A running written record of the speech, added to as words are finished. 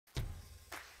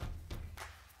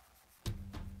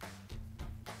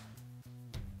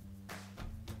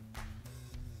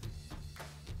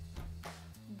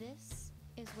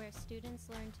where students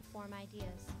learn to form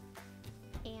ideas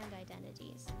and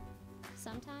identities.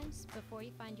 Sometimes, before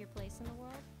you find your place in the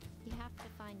world, you have to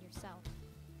find yourself.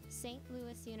 St.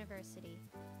 Louis University.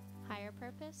 Higher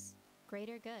purpose,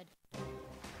 greater good.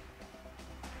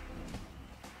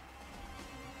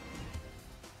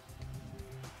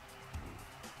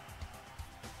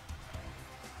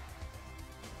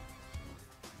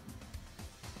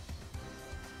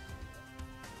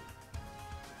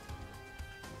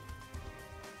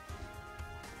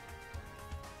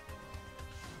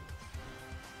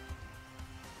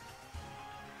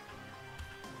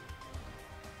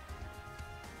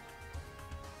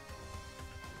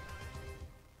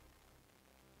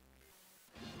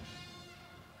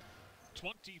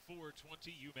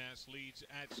 (24-20) UMass leads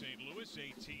at St. Louis.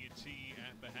 AT&T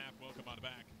at the half. Welcome on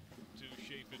back to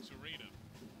Chaifetz Arena.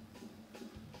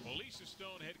 Well, Lisa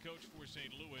Stone, head coach for St.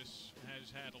 Louis,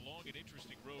 has had a long and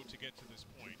interesting road to get to this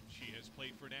point. She has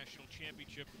played for a national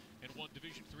championship and won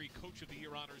Division III Coach of the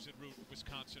Year honors en route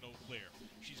Wisconsin-Eau Claire.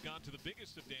 She's gone to the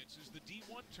biggest of dances, the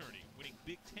D1 tourney, winning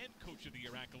Big Ten Coach of the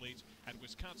Year accolades at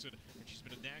Wisconsin, and she's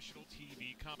been a national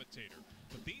TV commentator.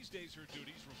 But these days her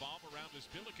duties revolve around this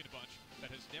Billiken bunch that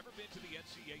has never been to the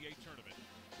NCAA tournament.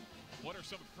 What are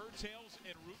some of her tales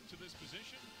en route to this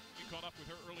position? We caught up with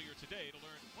her earlier today to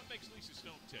learn what makes Lisa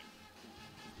Stone tick.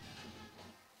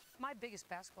 My biggest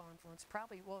basketball influence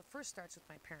probably, well, it first starts with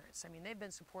my parents. I mean, they've been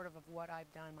supportive of what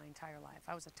I've done my entire life.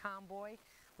 I was a tomboy,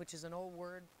 which is an old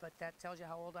word, but that tells you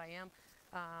how old I am.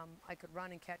 I could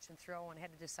run and catch and throw and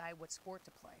had to decide what sport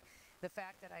to play. The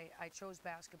fact that I chose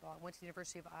basketball and went to the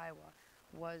University of Iowa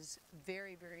was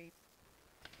very, very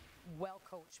well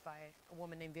coached by a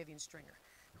woman named Vivian Stringer,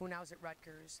 who now is at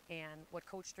Rutgers. And what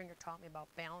Coach Stringer taught me about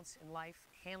balance in life,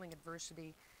 handling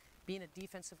adversity, being a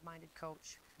defensive-minded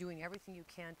coach, doing everything you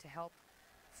can to help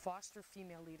foster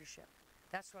female leadership.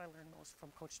 That's what I learned most from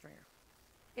Coach Stringer.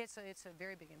 It's a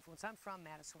very big influence. I'm from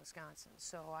Madison, Wisconsin,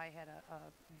 so I had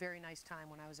a very nice time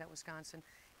when I was at Wisconsin.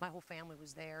 My whole family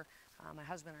was there. My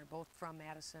husband and I are both from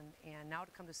Madison, and now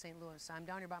to come to St. Louis, I'm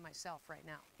down here by myself right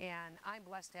now. And I'm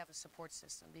blessed to have a support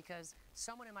system because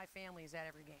someone in my family is at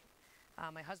every game.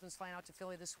 My husband's flying out to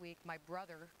Philly this week. My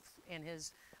brother and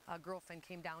his girlfriend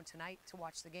came down tonight to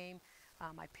watch the game.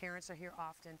 My parents are here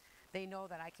often. They know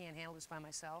that I can't handle this by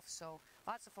myself, so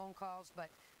lots of phone calls, but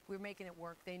we're making it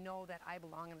work. They know that I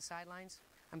belong on the sidelines.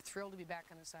 I'm thrilled to be back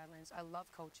on the sidelines. I love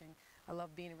coaching. I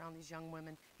love being around these young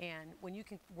women. And when you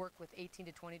can work with 18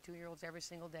 to 22-year-olds every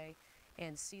single day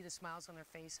and see the smiles on their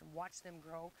face and watch them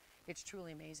grow, it's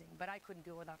truly amazing. But I couldn't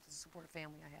do it without the supportive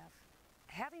family I have.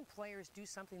 Having players do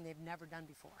something they've never done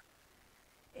before,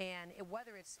 and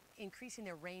whether it's increasing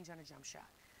their range on a jump shot,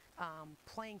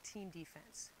 playing team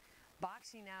defense,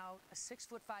 boxing out a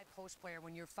 6'5" post player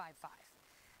when you're 5'5",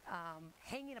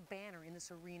 hanging a banner in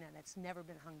this arena that's never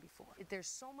been hung before. There's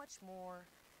so much more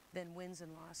than wins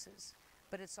and losses,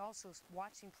 but it's also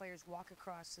watching players walk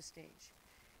across the stage.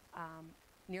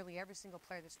 Nearly every single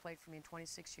player that's played for me in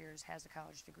 26 years has a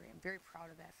college degree. I'm very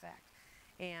proud of that fact.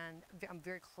 And I'm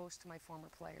very close to my former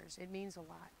players. It means a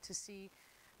lot to see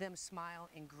them smile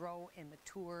and grow and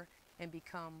mature and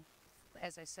become,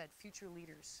 as I said, future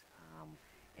leaders.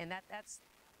 And that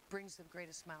brings the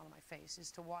greatest smile on my face, is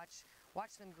to watch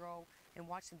them grow and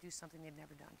watch them do something they've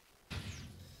never done.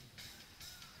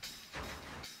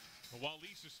 While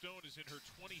Lisa Stone is in her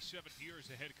 27th year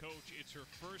as a head coach, it's her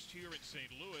first year in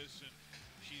St. Louis, and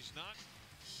she's not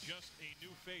just a new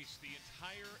face. The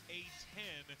entire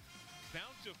A10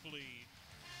 bountifully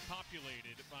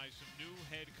populated by some new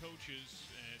head coaches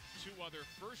and two other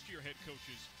first-year head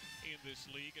coaches in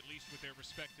this league, at least with their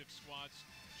respective squads.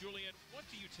 Julian, what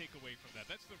do you take away from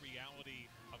that? That's the reality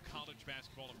of college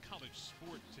basketball, of college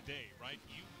sport today, right?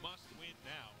 You must win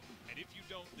now. And if you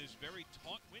don't, this very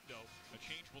taut window, a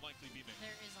change will likely be made.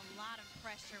 There is a lot of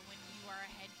pressure when you are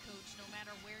a head coach, no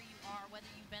matter where you are, whether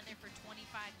you've been there for 25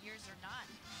 years or not.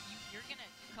 You're going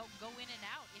to go in and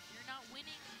out. If you're not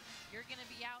winning, you're going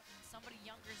to be out, and somebody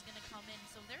younger is going to come in.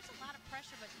 So there's a lot of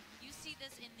pressure, but you see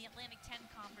this in the Atlantic 10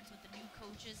 Conference with the new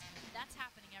coaches. That's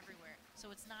happening everywhere.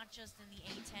 So it's not just in the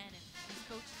A10, and these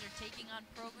coaches are taking on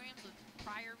programs with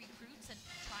prior recruits and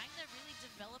trying to really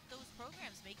develop those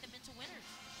programs, make them into winners.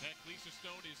 Heck, Lisa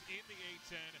Stone is in the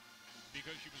A10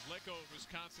 because she was let go of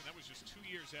Wisconsin. That was just 2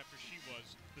 years after she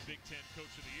was the Big Ten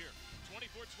Coach of the Year.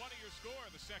 24-20 your score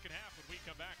in the second half when we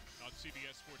come back on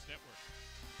CBS Sports Network.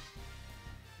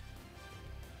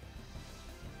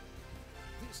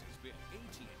 This has been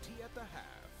AT&T at the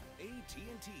half.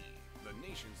 AT&T, the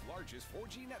nation's largest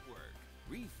 4G network.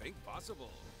 Rethink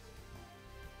possible.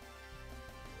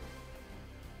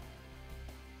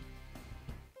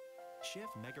 Schiff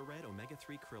Mega Red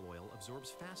Omega-3 krill oil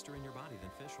absorbs faster in your body than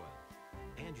fish oil.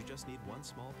 And you just need one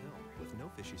small pill with no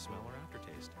fishy smell or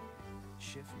aftertaste.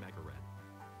 Schiff Mega Red.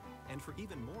 And for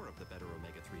even more of the better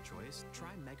omega-3 choice,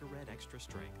 try Mega Red Extra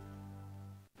Strength.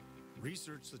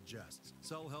 Research suggests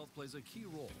cell health plays a key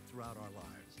role throughout our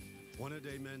lives. One A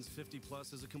Day Men's 50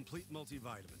 Plus is a complete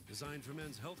multivitamin designed for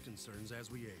men's health concerns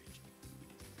as we age.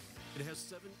 It has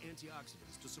 7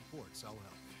 antioxidants to support cell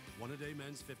health. One A Day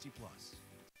Men's 50 Plus.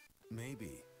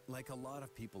 Maybe, like a lot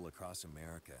of people across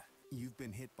America, you've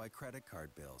been hit by credit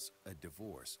card bills, a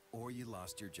divorce, or you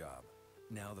lost your job.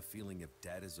 Now the feeling of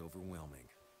debt is overwhelming,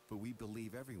 but we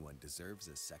believe everyone deserves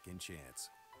a second chance.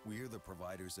 We're the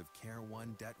providers of Care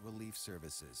One Debt Relief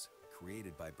Services,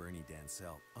 created by Bernie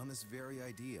Dansell on this very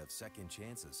idea of second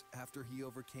chances after he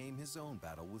overcame his own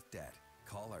battle with debt.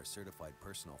 Call our certified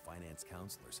personal finance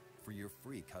counselors for your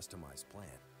free customized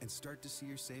plan and start to see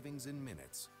your savings in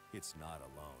minutes. It's not a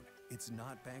loan. It's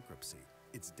not bankruptcy.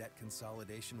 It's debt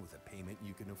consolidation with a payment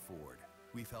you can afford.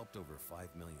 We've helped over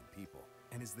 5 million people,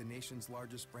 and as the nation's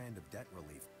largest brand of debt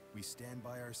relief, we stand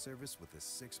by our service with a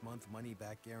 6-month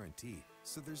money-back guarantee,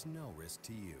 so there's no risk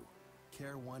to you.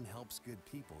 Care One helps good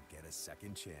people get a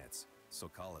second chance. So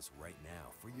call us right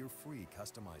now for your free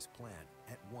customized plan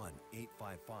at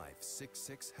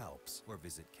 1-855-66-HELPS or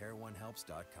visit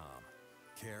careonehelps.com.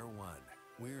 Care One,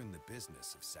 we're in the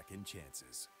business of second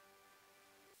chances.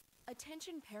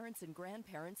 Attention parents and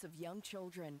grandparents of young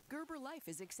children. Gerber Life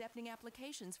is accepting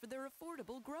applications for their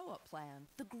affordable Grow-Up Plan.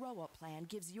 The Grow-Up Plan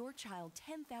gives your child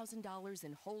 $10,000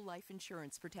 in whole life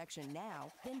insurance protection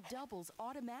now, then doubles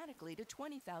automatically to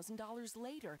 $20,000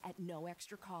 later at no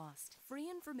extra cost. Free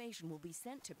information will be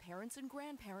sent to parents and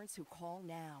grandparents who call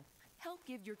now. Help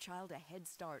give your child a head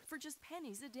start for just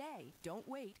pennies a day. Don't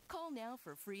wait. Call now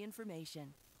for free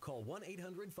information. Call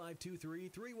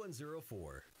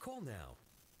 1-800-523-3104. Call now.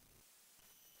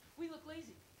 We look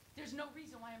lazy. There's no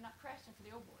reason why I'm not crashing for the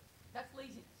O-board. That's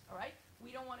laziness, all right? We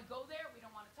don't want to go there. We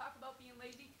don't want to talk about being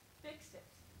lazy. Fix it,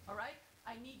 all right?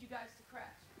 I need you guys to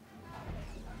crash.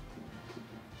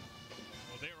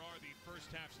 Well, there are the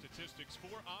first half statistics. 4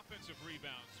 offensive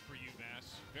rebounds for UMass.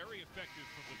 Very effective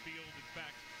from the field. In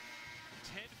fact,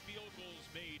 10 field goals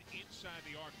made inside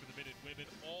the arc for the Minute Women.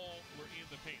 All were in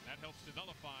the paint. That helps to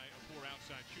nullify a poor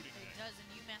outside shooting today. It does, and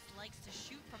UMass likes to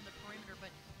shoot from the perimeter, but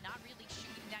not really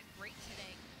shooting that great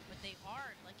today. But they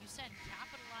are, like you said,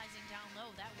 capitalizing down low.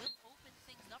 That will open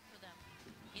things up for them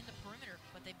in the perimeter,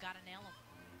 but they've got to nail them.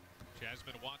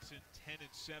 Jasmine Watson, 10 and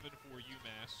 7 for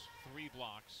UMass, 3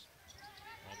 blocks.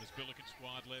 While this Billiken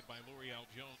squad led by L'Oreal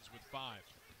Jones with 5.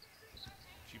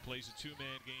 She plays a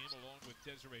 2-man game along with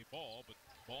Desiree Ball, but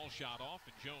Ball shot off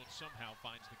and Jones somehow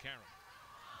finds the carry.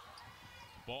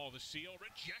 Ball, the seal,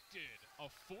 rejected.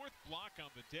 A 4th block on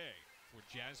the day for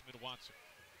Jasmine Watson.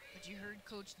 But you heard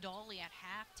Coach Dolly at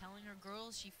half telling her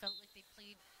girls she felt like they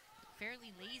played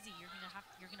fairly lazy.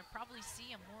 You're gonna probably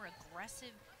see a more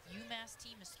aggressive UMass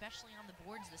team, especially on the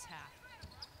boards this half.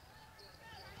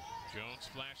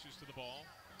 Jones flashes to the ball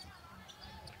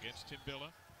against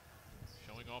Timbilla,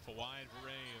 showing off a wide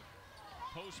array of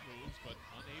post moves, but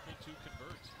unable to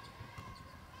convert.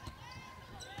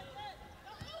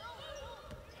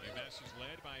 UMass is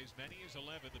led by as many as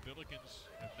 11. The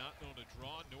Billikens have not known a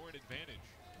draw nor an advantage.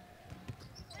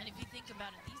 And if you think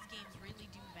about it, these games really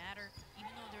do matter.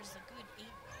 Even though there's a good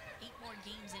eight more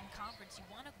games in conference, you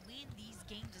want to win these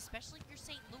games, especially if you're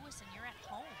St. Louis and you're at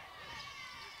home.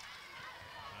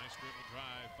 Nice dribble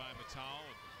drive by Mittal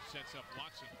and sets up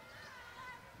Watson.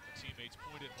 Teammates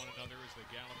point at one another as they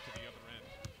gallop to the other end.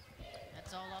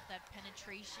 That's all off that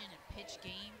penetration and pitch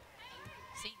game.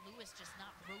 St. Louis just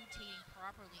not rotating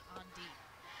properly on D.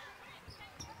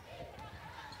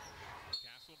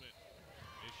 Castleman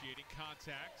initiating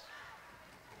contact.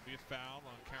 Will be a foul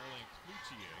on Caroline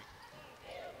Cloutier.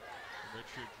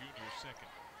 Redshirt junior, second.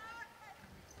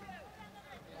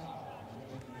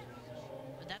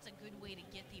 But that's a good way to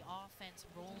get the offense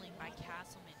rolling by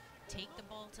Castleman. Take the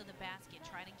ball to the basket,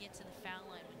 try to get to the foul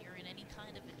line when you're in any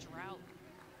kind of a drought.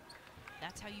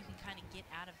 That's how you can kind of get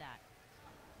out of that.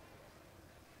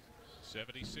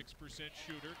 76%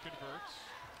 shooter, converts.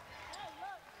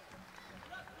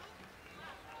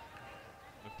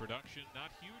 The production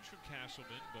not huge from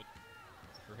Castleman, but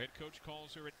her head coach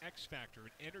calls her an X factor,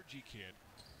 an energy kid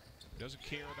who doesn't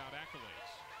care about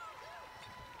accolades.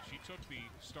 She took the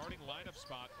starting lineup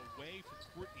spot away from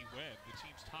Courtney Webb, the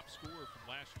team's top scorer from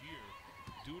last year,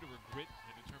 due to her grit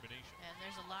and determination. And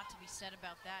there's a lot to be said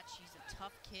about that. She's a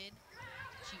tough kid.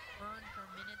 She earned her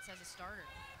minutes as a starter.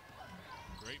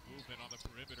 Great movement on the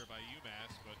perimeter by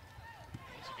UMass, but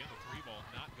Once again, the 3 ball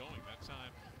not going. That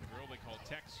time, the girl they call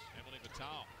Tex, Emily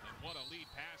Vital. And what a lead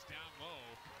pass down low.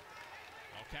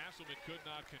 While Castleman could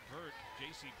not convert,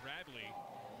 J.C. Bradley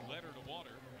led her to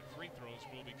water, and free throws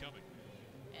will be coming.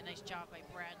 And nice job by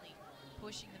Bradley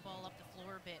pushing the ball up the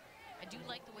floor a bit. I do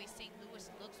like the way St. Louis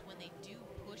looks when they do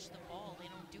push the ball. They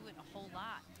don't do it a whole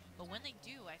lot. But when they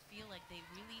do, I feel like they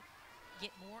really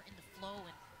get more in the flow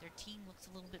and their team looks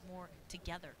a little bit more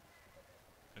together.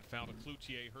 And fouled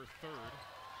Cloutier, her third.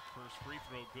 First free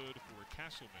throw good for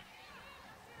Castleman.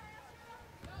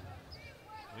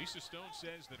 Lisa Stone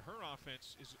says that her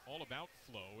offense is all about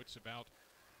flow. It's about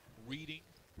reading,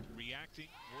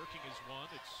 reacting, working as one.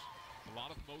 It's a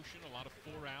lot of motion, a lot of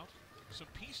 4 out.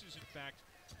 Some pieces, in fact,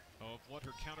 of what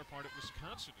her counterpart at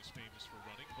Wisconsin is famous for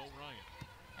running, Bo Ryan.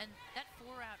 And that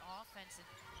 4-out offense and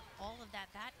all of that,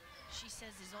 she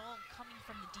says, is all coming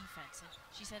from the defense. And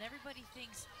she said everybody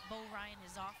thinks Bo Ryan,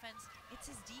 his offense, it's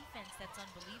his defense that's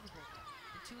unbelievable.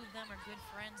 The two of them are good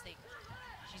friends.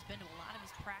 She's been to a lot of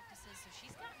his practices, so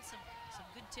she's gotten some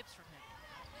good tips from him.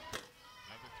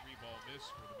 Another 3-ball miss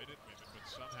for the Minute Women, but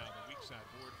somehow the weak side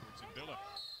board for Timbilla.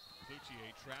 Cloutier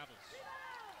travels.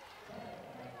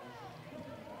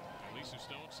 Lisa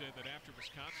Stone said that after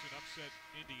Wisconsin upset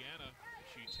Indiana,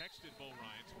 she texted Bo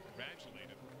Ryan to congratulate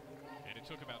him, and it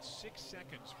took about 6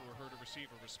 seconds for her to receive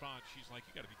a response. She's like,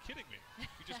 "You got to be kidding me!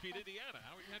 You just beat Indiana.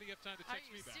 How do you have time to text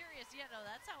me back?" Are you serious? Yeah, no,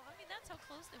 that's how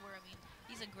close they were. I mean,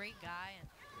 he's a great guy, and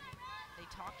they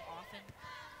talked often.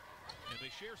 And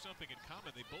they share something in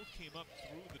common. They both came up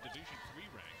through the Division III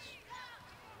ranks.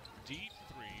 Deep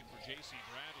 3 for J.C.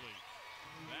 Bradley.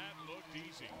 That looked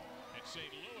easy. And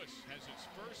St. Louis has its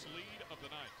first lead of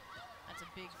the night. That's a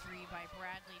big 3 by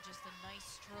Bradley. Just a nice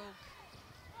stroke.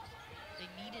 They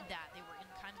needed that. They were in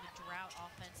kind of a drought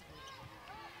offensively.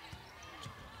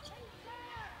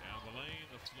 Down the lane,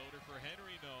 the floater for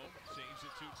Henry, no. Saves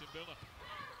it to Timbilla.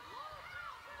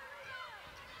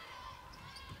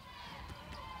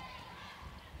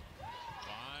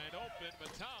 Wide open,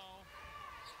 Vital.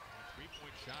 The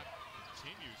 3-point shot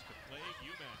continues to plague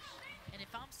UMass. And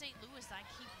if I'm St. Louis, I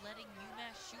keep letting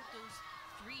UMass shoot those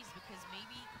 3s because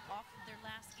maybe off of their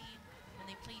last game when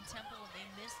they played Temple and they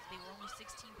missed, they were only 16%.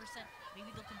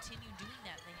 Maybe they'll continue doing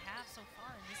that. They have so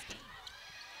far in this game.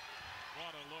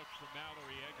 What a look from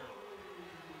Mallory Egger.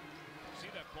 See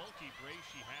that bulky brace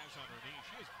she has on her knee?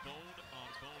 She has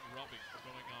bone-on-bone rubbing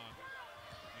going on.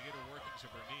 The inner workings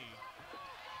of her knee.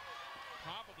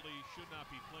 Probably should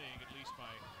not be playing, at least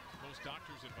by most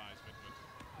doctors' advisement, but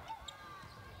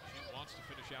she wants to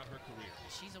finish out her career.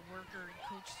 She's a worker, and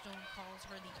Coach Stone calls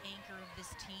her the anchor of this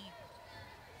team.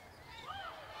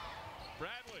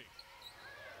 Bradley.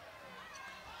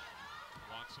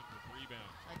 Watson with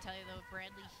rebound. I tell you though, if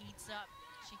Bradley heats up,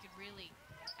 she could really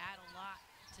add a lot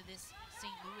to this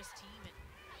St. Louis team. And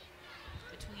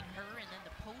between her and then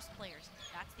the post players,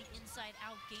 that's the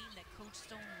inside-out game that Coach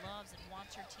Stone loves and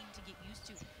wants her team to get used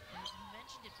to. And you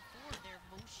mentioned it before, their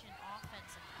motion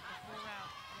offense and the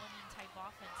 4-out, 1-in type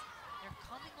offense, they're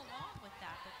coming along with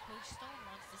that, but Coach Stone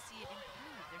wants to see it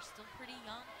improve. They're still pretty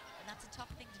young, and that's a tough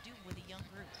thing to do with a young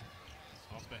group.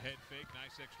 Off the head fake,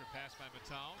 nice extra pass by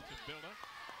Vital to Timbilla.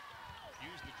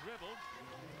 Use the dribble.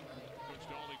 Coach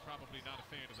Dolly probably not a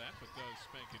fan of that, but does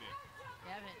spank it in.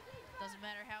 Yeah, but doesn't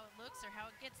matter how it looks or how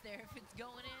it gets there. If it's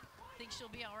going in, I think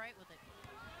she'll be all right with it.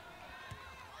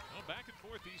 Well, back and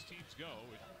forth these teams go.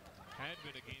 It had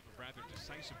been a game of rather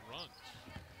decisive runs.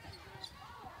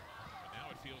 But now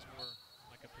it feels more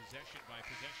like a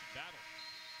possession-by-possession battle.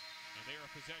 And they are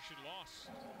a possession loss.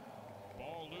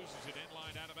 Ball loses it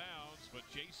inline out of bounds, but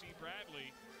J.C. Bradley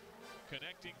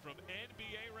connecting from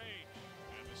NBA range.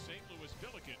 And the St. Louis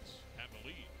Billikens have the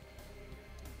lead.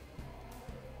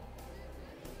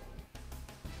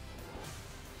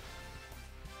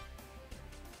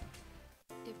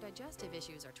 If digestive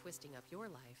issues are twisting up your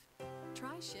life,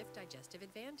 try Shift Digestive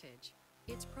Advantage.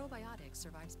 Its probiotics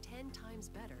survives 10 times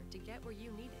better to get where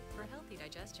you need it for healthy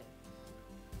digestion.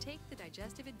 Take the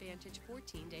Digestive Advantage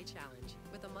 14-day challenge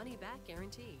with a money-back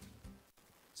guarantee.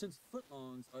 Since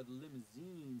footlongs are the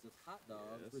limousines of hot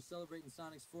dogs, we're celebrating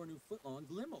Sonic's 4 new footlongs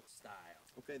limo style.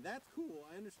 Okay, that's cool.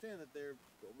 I understand that they're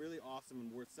really awesome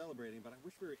and worth celebrating, but I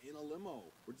wish we were in a limo.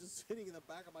 We're just sitting in the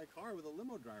back of my car with a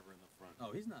limo driver in the front.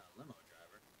 Oh, he's not a limo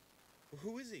driver.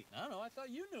 Who is he? I don't know. I thought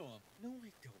you knew him. No,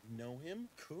 I don't know him.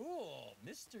 Cool.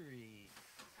 Mystery.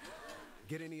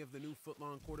 Get any of the new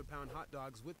footlong quarter-pound hot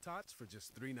dogs with tots for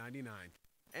just $3.99.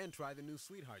 And try the new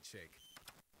Sweetheart Shake.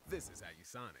 This is at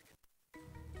USonic.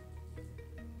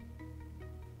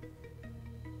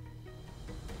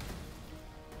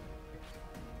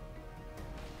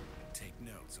 Take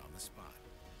notes on the spot.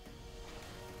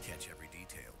 Catch every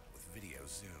detail with Video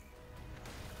Zoom.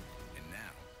 And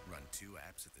now, run 2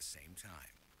 apps at the same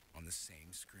time on the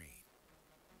same screen.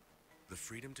 The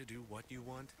freedom to do what you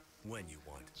want, when you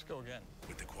want. Let's go again.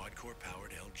 With the quad-core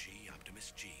powered LG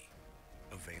Optimus G.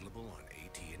 Available on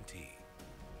AT&T.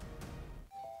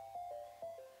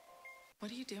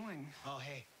 What are you doing? Oh,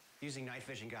 hey. Using night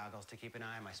vision goggles to keep an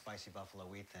eye on my spicy buffalo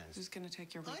wheat thins. Who's gonna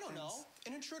take your wheat I don't know. thins?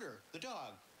 An intruder. The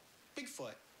dog.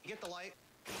 Bigfoot. You get the light?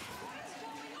 What's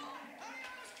going on? Hurry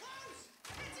up, it's close!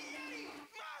 It's a Yeti!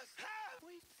 Must have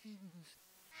wheat thins.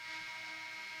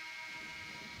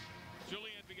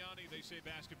 Julian Vianney, they say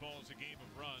basketball is a game of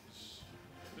runs.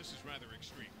 This is rather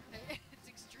extreme. It's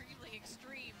extremely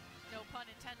extreme. No pun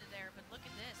intended there, but look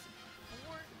at this.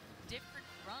 4 different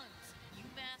runs.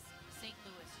 UMass, St.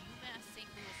 Louis. UMass, St.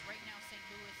 Louis. Right now, St.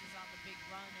 Louis is on the big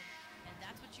run, and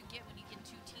that's what you get when you get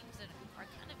 2 teams that are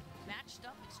kind of matched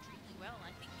up extremely well.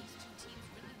 I think these 2 teams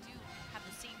really do have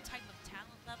the same type of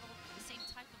talent level, the same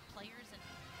type of players, and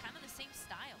kind of the same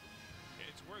style.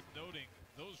 It's worth noting,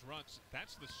 those runs,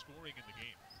 that's the scoring in the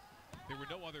game. There were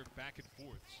no other back and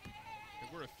forths. There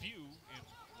were a few in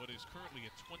what is currently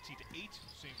a 20-8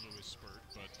 St. Louis spurt,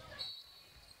 but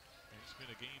it's been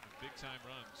a game of big-time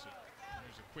runs. And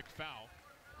there's a quick foul.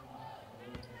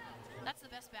 That's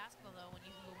the best basketball, though, when you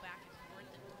can go back and forth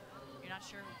and you're not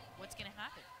sure what's going to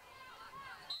happen.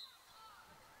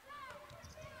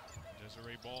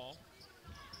 Desiree Ball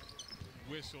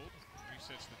whistled,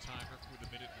 resets the timer for the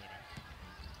minute limit.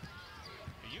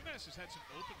 UMass has had some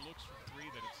open looks from 3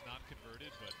 that it's not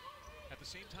converted, but at the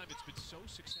same time, it's been so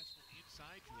successful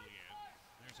inside Julianne.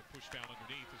 There's a push down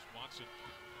underneath as Watson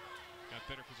got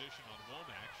better position on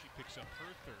Womack. She picks up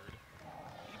her 3rd.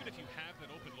 Even if you have that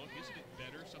open look, isn't it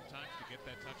better sometimes to get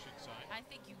that touch inside? I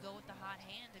think you go with the hot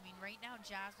hand. I mean, right now,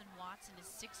 Jasmine Watson is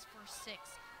 6 for 6.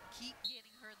 Keep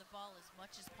getting her the ball as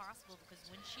much as possible, because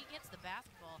when she gets the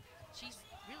basketball, she's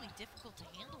really difficult to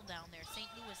handle down there. St.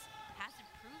 Louis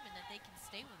hasn't proven that they can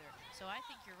stay with her. So I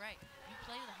think you're right. You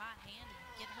play with a hot hand and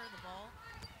get her the ball.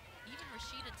 Even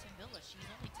Rashida Timbilla, she's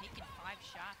only taken 5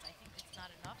 shots. I think it's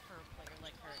not enough for a player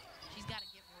like her. She's got to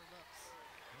get more looks.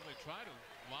 Well, they try to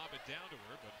lob it down to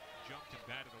her, but jumped and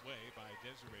batted away by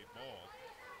Desiree Ball.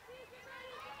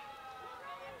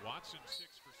 Watson 6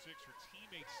 for 6. Her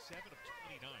teammates 7 of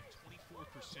 29,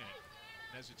 24%.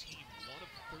 And as a team, 1 of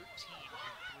 13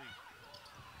 from 3.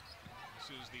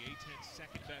 This is the A-10's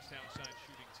second best outside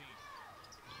shooting team.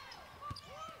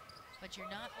 But you're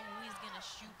not always going to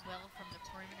shoot well from the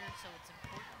perimeter, so it's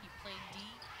important you play D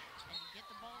and you get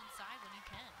the ball inside when you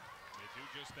can. They do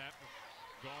just that with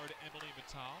guard Emily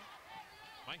Mittal.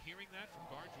 Am I hearing that from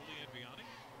guard Julianne Vianney?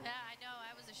 Yeah, I know.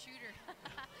 I was a shooter.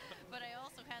 But I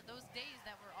also had those days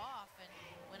that were off. And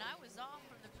when I was off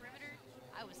from the perimeter,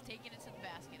 I was taking it to the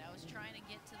basket. I was trying to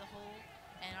get to the hole.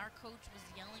 And our coach was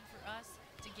yelling for us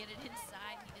to get it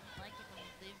inside. He didn't like it when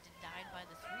we lived and died by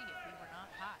the 3 if we were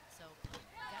not hot. So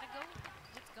got to go with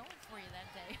what's going for you that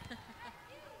day.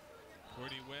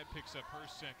 Courtney Webb picks up her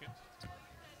 2nd.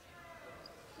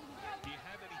 Do you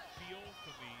have any feel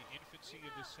from the infancy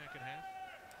of the second half?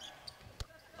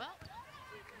 Well,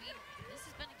 this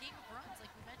has been a game of runs,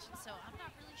 like we mentioned, so I'm not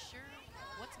really sure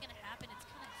what's going to happen. It's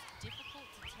kind of difficult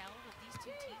to tell with these 2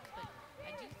 teams, but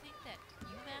I do think that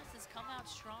UMass has come out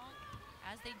strong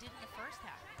as they did in the first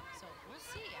half. So we'll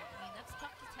see. I mean, that's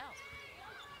tough to tell.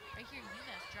 Right here,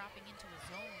 UMass dropping into a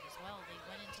zone as well. They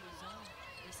went into a zone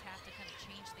this half to kind of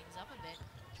change things up a bit,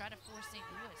 try to force St.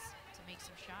 Louis to make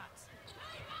some shots.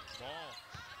 Ball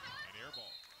and air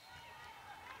ball.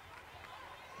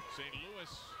 St. Louis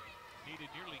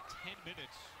needed nearly 10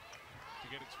 minutes to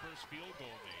get its first field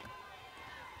goal made.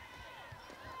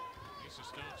 Lisa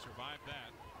Stone survived that.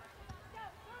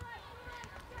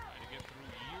 Trying to get through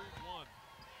year 1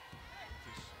 with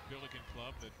this Billiken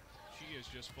club that she has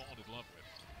just fallen in love with.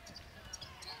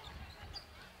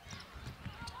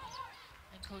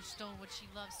 And Coach Stone, what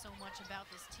she loves so much about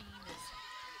this team is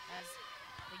as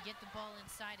they get the ball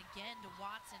inside again to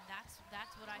Watson. That's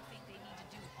what I think they need to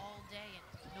do all day, and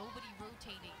nobody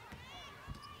rotating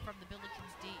from the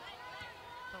Billikens D.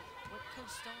 But what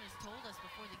Coach Stone has told us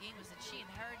before the game was that she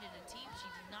inherited a team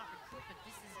she did not recruit, but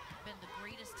this has been the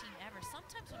greatest team ever.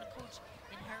 Sometimes when a coach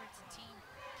inherits a team,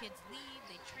 kids leave,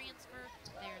 they transfer.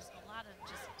 There's a lot of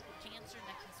just cancer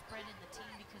that can spread in the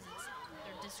team because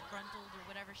they're disgruntled or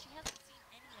whatever. She hasn't seen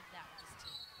any of that with this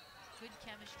team. Good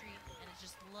chemistry, and has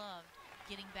just loved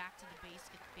getting back to the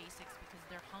basics because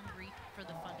they're hungry for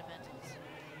the fundamentals.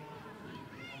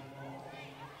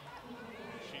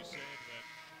 She said that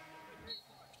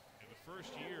in the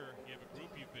first year, you have a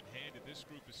group you've been handed. This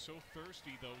group is so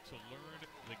thirsty, though, to learn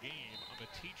the game. On the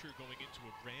teacher going into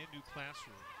a brand new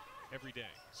classroom every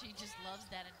day. She just loves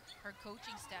that, and her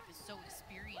coaching staff is so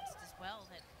experienced as well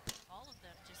that all of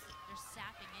them just, they're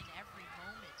sapping in every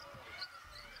moment.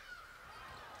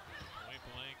 Point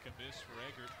blank, a miss for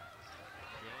Eggert.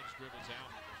 Jones dribbles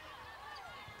out.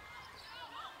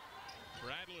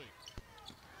 Bradley.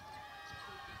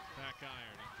 Back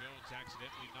iron, and Jones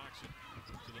accidentally knocks it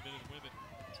to the Minute Women.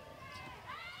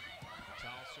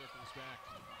 Towel circles back.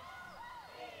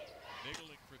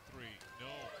 Niggling for three. No.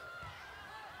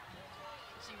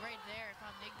 See, right there, if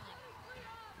I'm niggling,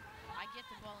 I get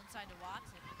the ball inside to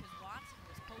Watson because Watson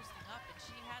was posting up and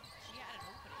she had an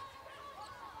opening.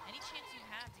 Any chance you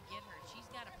have to get her, she's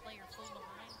got a player full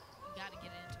behind, you got to get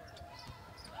it into her.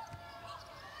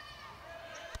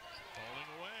 Falling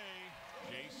away,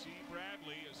 J.C.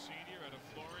 Bradley, a senior out of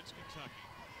Florence, Kentucky.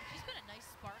 She's been a nice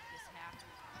spark this half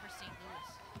for St. Louis.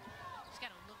 She's got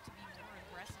to look to be more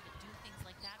aggressive and do things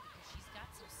like that because she's got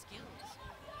some skills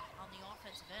on the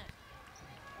offensive end.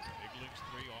 Nigling's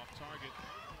three off target.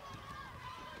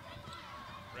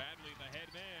 Bradley, the head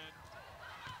man.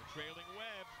 The trailing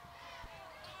Webb.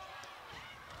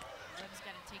 Webb's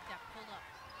got to take that pull-up.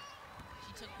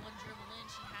 She took one dribble in.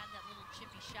 She had that little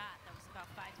chippy shot that was about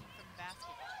 5 feet from the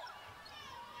basket.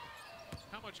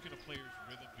 How much can a player's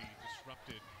rhythm be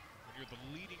disrupted when you're the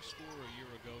leading scorer a year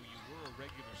ago? You were a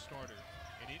regular starter.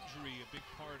 An injury, a big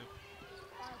part of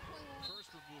first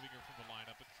removing her from the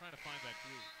lineup and trying to find that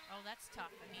groove. Oh, that's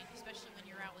tough. I mean, especially when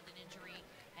you're out with an injury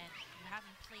and you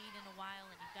haven't played in a while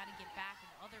and you've got to get back and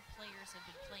other players have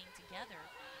been playing together,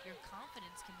 your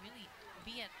confidence can really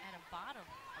be at a bottom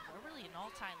of really an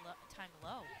all-time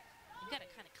low. You've got to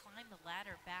kind of climb the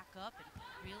ladder back up and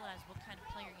realize what kind of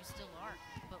player you still are.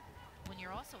 But when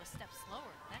you're also a step slower,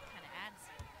 that kind of adds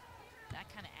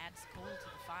coal to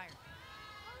the fire.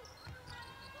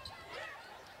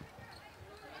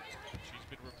 She's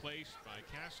been replaced by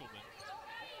Castleman.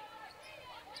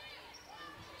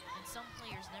 And some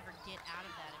players never get out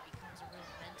of that. It becomes a real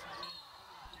mental game.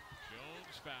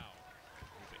 Jones foul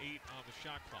with 8 on the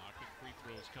shot clock and free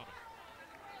throws coming.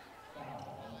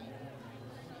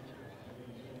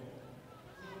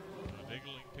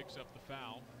 Niggling picks up the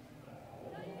foul.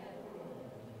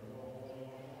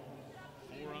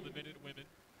 4 on the Minute Women,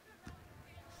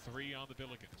 3 on the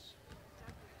Billikens.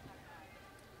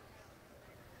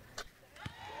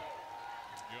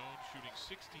 Jones shooting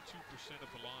 62% of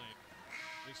the line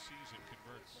this season,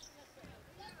 converts.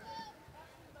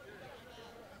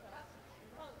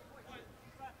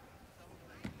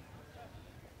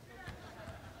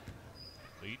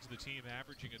 Leads the team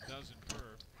averaging a dozen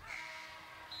per.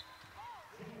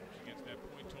 She gets that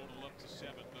point total up to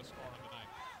 7 thus far on the night.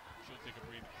 She'll take a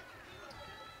breather.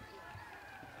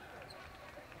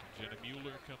 Jenna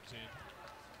Mueller comes in.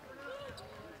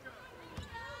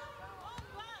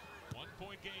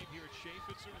 1-point game here at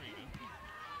Chaifetz Arena.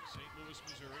 St. Louis,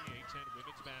 Missouri, A-10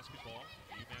 women's basketball.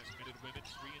 UMass Minute Women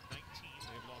 3-19.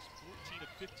 They've lost 14 of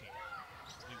 15.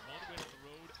 Only 1 win on the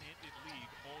road and in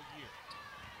league all year.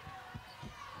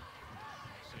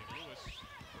 St. Louis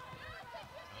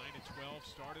 9-12,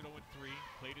 started 0-3,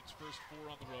 played its first 4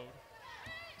 on the road,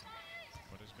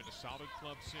 but has been a solid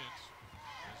club since.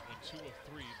 Has won 2 of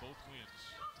 3, both wins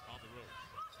on the road.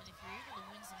 And if you're able to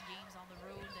win some games on the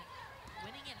road, then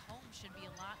winning at home should be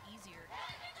a lot easier.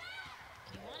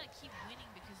 And you want to keep winning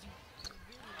because you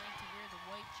really like to wear the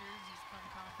white jerseys come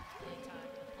conference play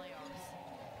time in the playoffs.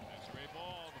 Desiree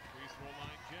Ball, the free throw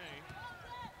line, Jay.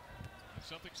 And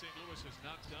something St. Louis has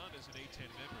not done as an A-10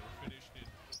 member, finished in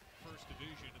first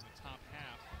division in the top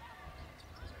half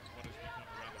of what has become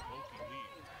a rather bulky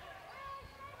league.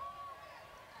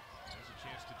 There's a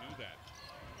chance to do that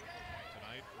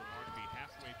tonight for Markby,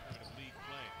 halfway point of league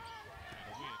play, and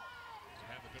a win to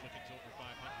have the Billikens over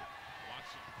 500.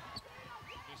 Watson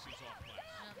misses off glass.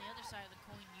 And on the other side of the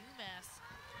coin, UMass,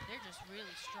 they're just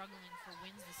really struggling for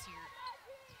wins this year.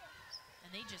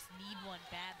 And they just need one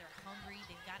bad. They're hungry.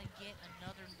 They've got to get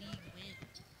another league win.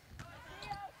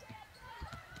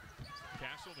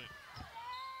 Castleman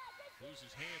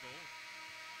loses handle,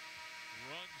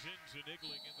 runs into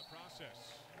Niggling in the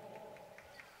process.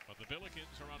 But the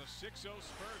Billikens are on a 6-0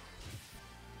 spurt.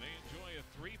 They enjoy a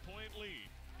 3-point lead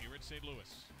here at St. Louis.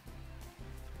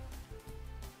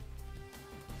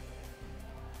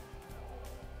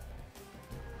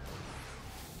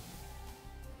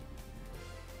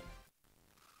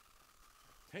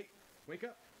 Hey, wake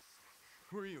up.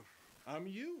 Who are you? I'm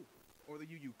you. Or the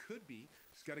you could be.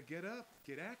 Just gotta get up,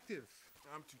 get active.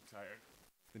 I'm too tired.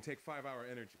 Then take 5-hour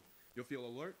energy. You'll feel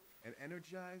alert and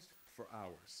energized for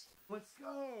hours. Let's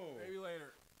go. Maybe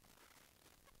later.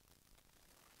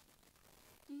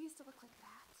 You used to look like that.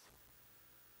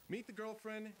 Meet the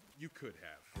girlfriend you could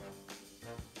have.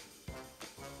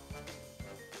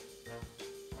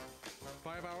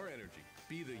 5 Hour Energy.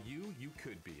 Be the you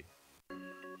could be.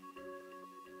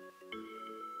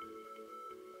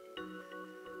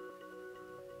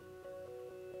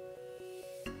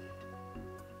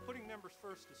 Putting members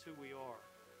first is who we are.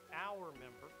 Our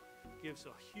member gives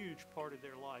a huge part of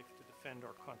their life to defend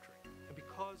our country. And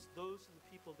because those are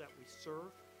the people that we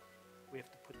serve, we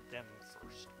have to put them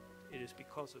first. It is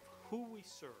because of who we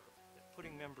serve that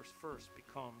putting members first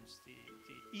becomes the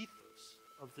ethos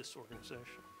of this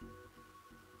organization.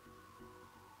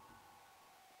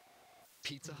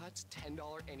 Pizza Hut's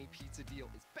 $10 any pizza deal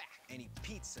is back. Any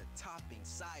pizza, topping,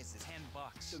 sizes,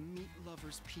 $10. The Meat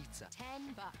Lovers Pizza.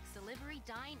 $10. Delivery,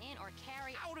 dine in, or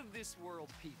carry. Out of this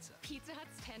world pizza. Pizza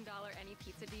Hut's $10 any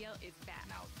pizza deal is back.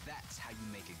 Now that's how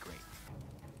you make it great.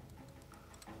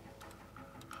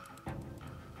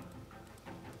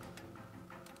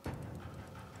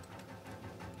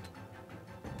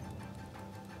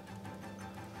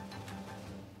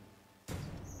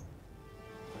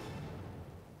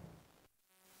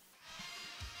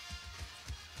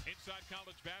 Inside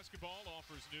College Basketball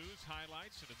offers news,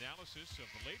 highlights, and analysis of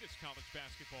the latest college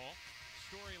basketball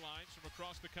storylines from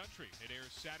across the country. It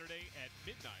airs Saturday at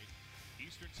midnight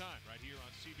Eastern Time right here on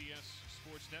CBS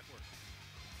Sports Network.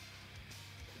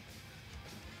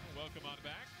 Welcome on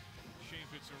back.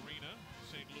 Chaffetz Arena,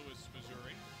 St. Louis,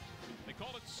 Missouri. They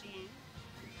call it SLU.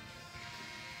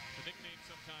 The nickname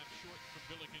sometimes shortened from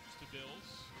Billikens to Bills.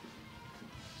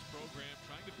 This program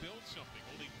trying to build something.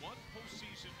 Only one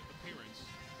postseason appearance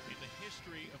in the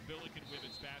history of Billiken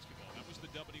women's basketball. That was the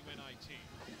WNIT.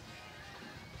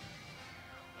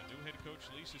 New head coach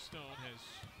Lisa Stone has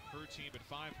her team at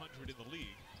 500 in the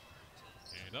league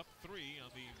and up 3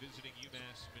 on the visiting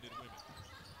UMass Minute Women.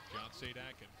 John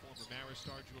Sadak and former Marist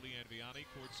star Julianne Vianney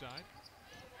courtside.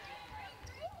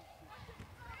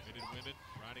 Minute Women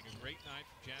riding a great night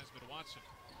from Jasmine Watson.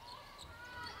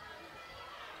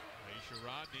 Aisha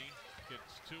Rodney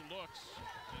gets 2 looks.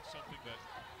 That's something that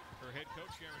her head coach,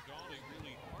 Sharon Gawley,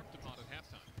 really harped upon at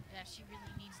halftime. Yeah, she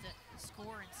really needs to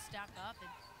score and step up,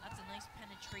 and that's a nice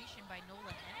penetration by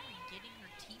Nola Henry, getting her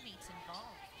teammates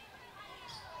involved.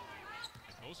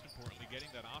 And most importantly, getting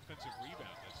that offensive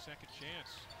rebound, that second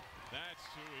chance. That's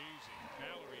too easy.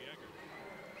 Mallory Egger.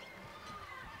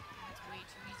 It's way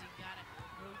too easy. You gotta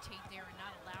rotate there and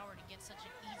not allow her to get such an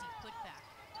easy putback.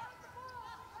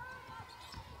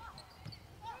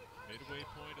 Midway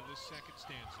point of this second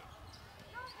stanza.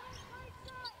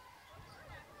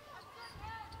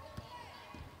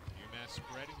 UMass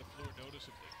spreading the floor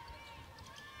noticeably.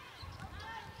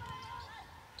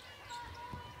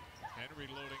 Henry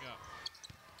loading up.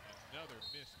 Another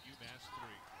missed UMass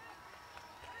 3.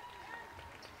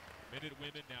 Minute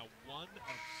Women now 1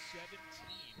 of 17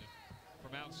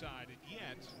 from outside, and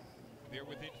yet they're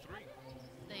within 3.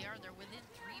 They're within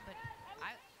 3, but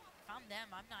if I'm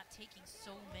them, I'm not taking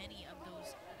so many of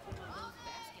those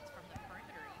baskets from the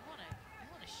perimeter. You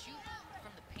wanna shoot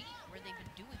from the paint where they've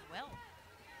been doing well.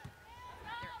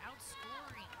 They're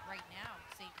outscoring right now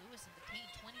St. Louis in the paint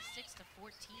 26-14.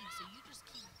 So you just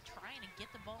keep trying to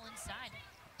get the ball inside.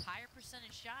 Higher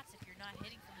percentage shots if you're not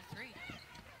hitting from the 3.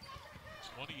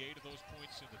 28 of those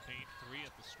points in the paint, 3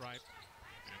 at the stripe,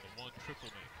 and the 1 triple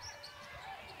make.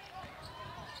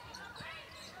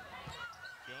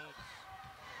 Jones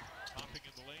popping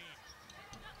in the lane.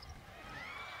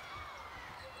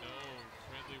 No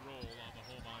friendly roll on the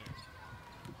home iron.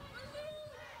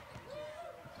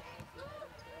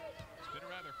 It's been a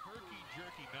rather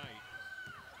herky-jerky night.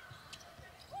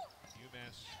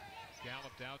 UMass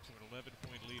galloped out to an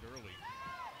 11-point lead early.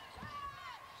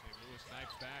 St. Louis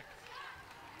knifes back.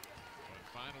 But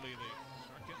finally, they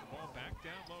start getting the ball back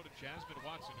down low to Jasmine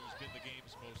Watson, who's been the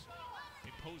game's most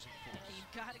imposing force.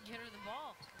 You've got to get her the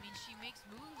ball. I mean, she makes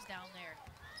moves down there.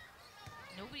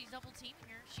 Nobody's double teaming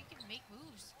her. She can make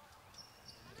moves.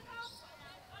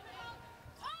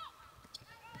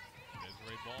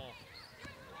 Desiree Ball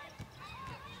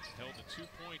held to 2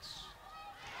 points.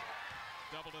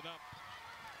 Doubled it up.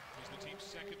 Was the team's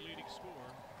second leading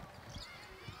scorer.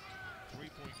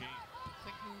 3-point game.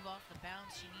 Quick move off the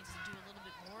bounce. She needs to do a little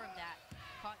bit more of that.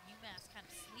 Caught UMass kind of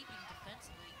sleeping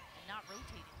defensively and not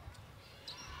rotating.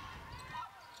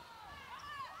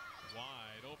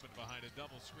 Wide open behind a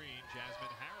double screen,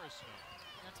 Jasmine Harrison.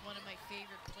 That's one of my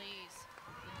favorite plays,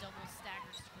 the double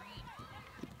staggered screen.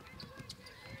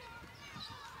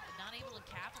 But not able to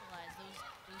capitalize.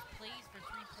 Those plays for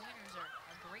 3-pointers are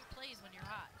great plays when you're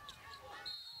hot.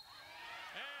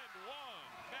 And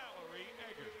 1, Mallory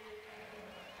Egger.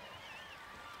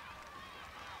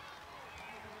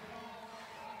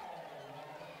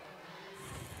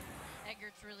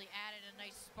 Eggert's really added a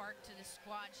nice spark to the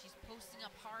squad. She's posting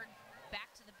up hard, back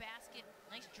to the basket.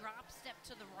 Nice drop step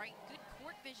to the right. Good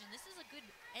court vision. This is a good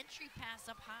entry pass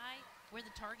up high where the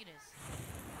target is.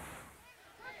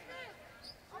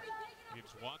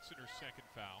 Gives Watson her second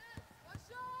foul.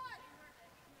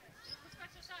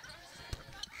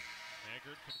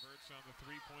 Eggert converts on the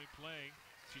three-point play.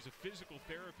 She's a physical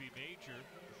therapy major.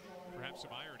 Perhaps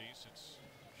some irony since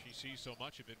she sees so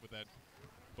much of it with that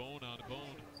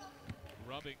bone-on-bone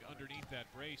rubbing underneath that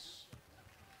brace.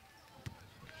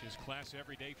 She has class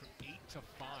every day from 8 to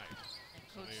 5.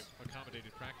 So they've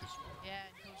accommodated practice. Yeah,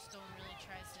 and Coach Stone really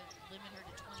tries to limit her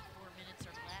to 24 minutes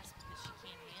or less because she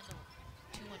can't handle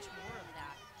too much more of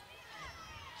that. And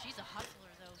she's a hustler,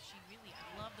 though. She really, I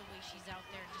love the way she's out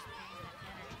there and just brings that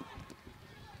energy.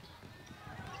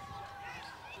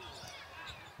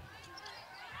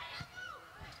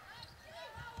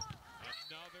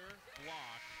 Another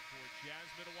block for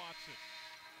Jasmine Watson.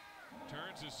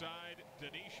 Turns aside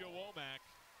Denisha Womack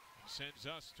and sends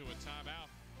us to a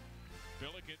timeout.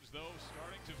 Billikens, though,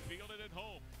 starting to feel it at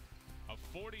home. A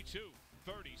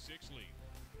 42-36 lead.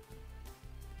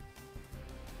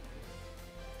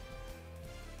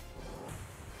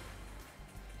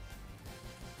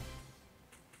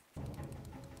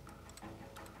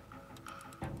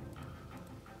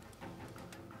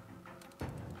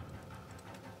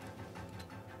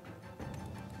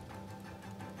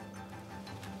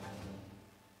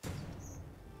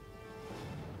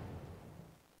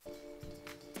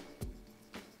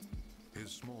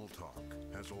 His small talk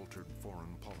has altered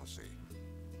foreign policy.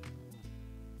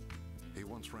 He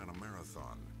once ran a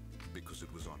marathon because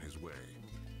it was on his way.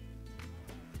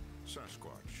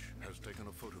 Sasquatch has taken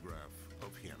a photograph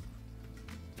of him.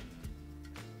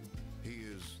 He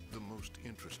is the most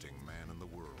interesting man in the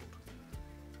world.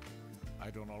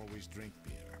 I don't always drink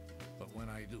beer, but when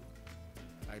I do,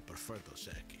 I prefer Dos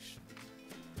Equis.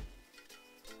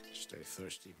 Stay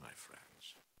thirsty, my friends.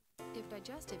 If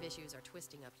digestive issues are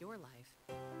twisting up your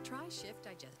life, try Shift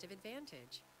Digestive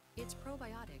Advantage. Its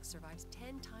probiotics survives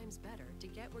 10 times better to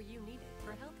get where you need it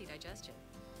for healthy digestion.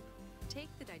 Take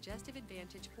the Digestive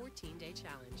Advantage 14-day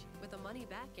challenge with a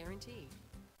money-back guarantee.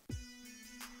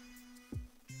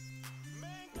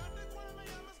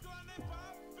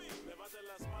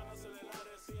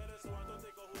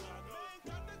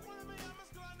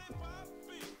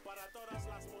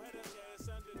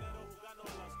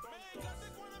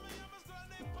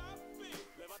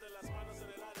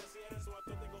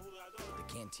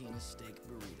 Cantina steak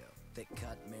burrito. Thick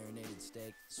cut marinated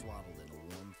steak swaddled in a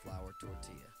warm flour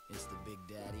tortilla. It's the big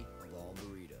daddy of all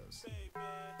burritos.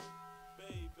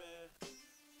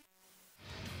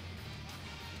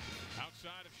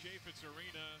 Outside of Chaifetz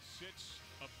Arena sits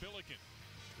a Billiken.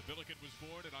 The Billiken was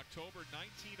born in October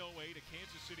 1908. A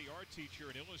Kansas City art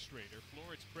teacher and illustrator,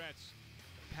 Florence Pretz,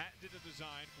 patented a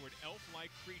design for an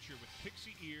elf-like creature with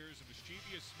pixie ears, a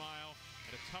mischievous smile,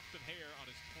 and a tuft of hair on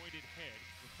his pointed head.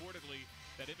 Reportedly,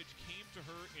 that image came to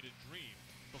her in a dream.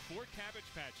 Before Cabbage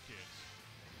Patch Kids,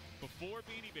 before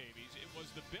Beanie Babies, it was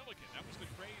the Billiken. That was the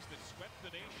craze that swept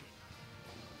the nation.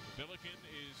 The Billiken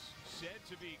is said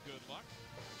to be good luck.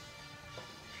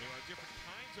 There are different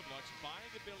kinds of lucks.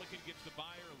 Buying a Billiken gives the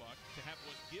buyer luck. To have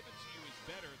one given to you is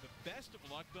better. The best of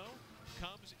luck, though,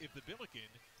 comes if the Billiken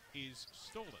is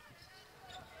stolen.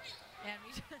 And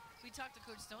we talked to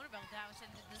Coach Stone about that. I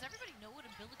said, does everybody know what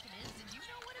a Billiken is? Did you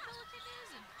know what a Billiken is?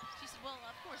 And she said, well,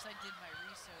 of course I did my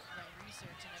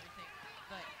research and everything.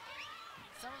 But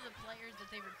some of the players that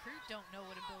they recruit don't know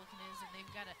what a Billiken is, and they've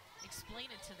got to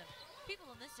explain it to them. People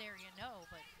in this area know,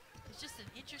 but it's just an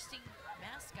interesting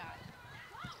mascot.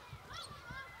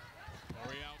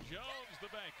 L'Oreal Jones,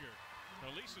 the banker. Now,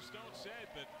 Lisa Stone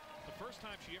said that the first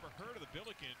time she ever heard of the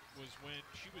Billiken was when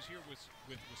she was here with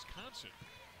Wisconsin.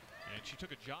 And she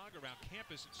took a jog around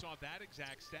campus and saw that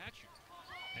exact statue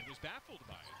and was baffled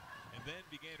by it. And then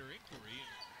began her inquiry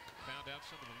and found out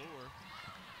some of the lore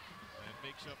that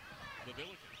makes up the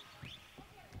Billiken.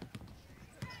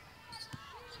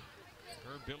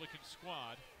 Her Billiken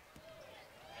squad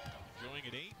enjoying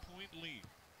an 8-point lead.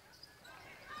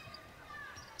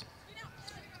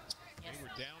 They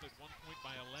were down at 1 point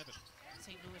by 11.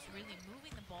 St. Louis really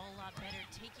moving the ball a lot better,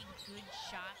 taking good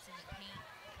shots in the paint.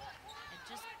 And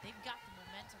just, they've got the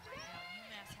momentum right now.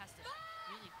 UMass has to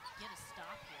really get a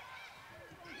stop here.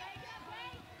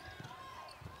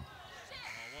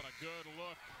 Oh, what a good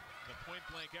look. The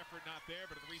point-blank effort not there,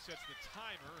 but it resets the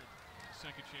timer. And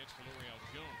second chance for L'Oreal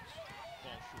Jones.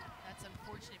 Ball short. That's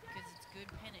unfortunate because it's good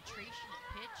penetration at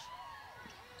pitch.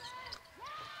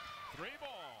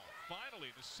 3-ball.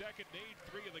 Finally, the second made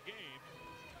 3 of the game.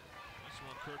 This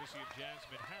one courtesy of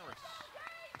Jasmine Harris.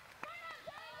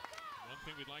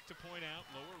 Something we'd like to point out,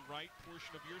 lower right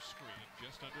portion of your screen,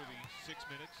 just under the 6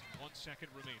 minutes, 1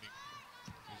 second remaining,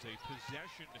 is a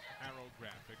possession arrow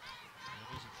graphic.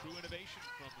 And is a true innovation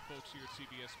from the folks here at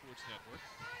CBS Sports Network.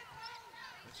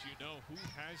 Lets you know who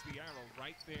has the arrow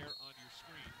right there on your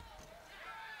screen.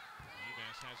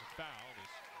 UMass has a foul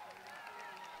as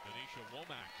Anisha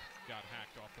Womack got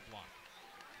hacked off the block.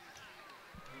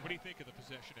 What do you think of the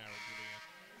possession arrow, Julianne?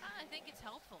 I think it's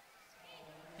helpful.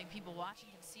 I think people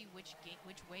watching can see which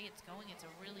way it's going. It's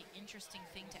a really interesting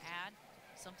thing to add,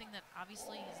 something that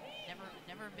obviously has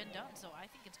never been done. So I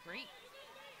think it's great.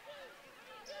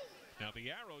 Now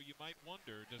the arrow, you might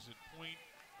wonder, does it point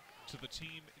to the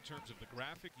team in terms of the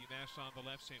graphic? UMass on the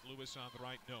left, St. Louis on the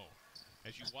right? No.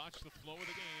 As you watch the flow of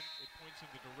the game, it points in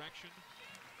the direction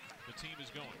the team is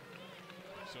going.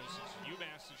 So since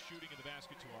UMass is shooting in the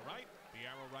basket to our right, the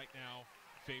arrow right now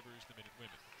favors the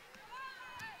Minutewomen.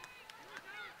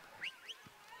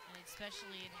 And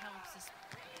especially it helps us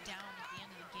down at the end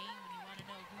of the game when you want to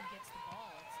know who gets the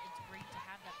ball. It's great to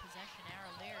have that possession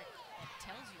arrow there. It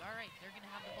tells you, all right, they're going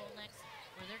to have the ball next,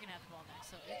 or they're going to have the ball next.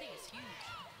 So I think it's huge.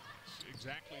 It's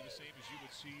exactly the same as you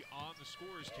would see on the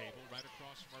scorer's table right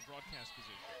across from our broadcast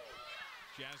position.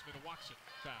 Jasmine Watson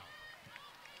foul.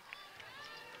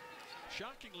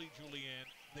 Shockingly, Julianne,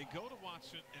 they go to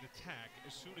Watson and attack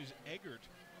as soon as Eggert,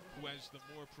 who has the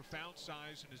more profound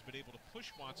size and has been able to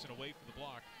push Watson away from the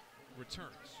block,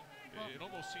 returns. Well, it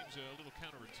almost seems a little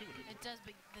counterintuitive. It does,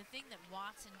 but the thing that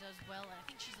Watson does well, and I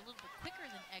think she's a little bit quicker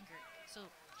than Eggert, so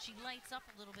she lights up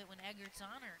a little bit when Eggert's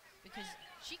on her because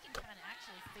she can kind of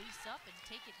actually face up and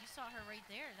take it. You saw her right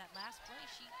there, that last play.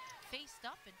 She faced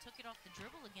up and took it off the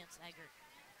dribble against Eggert.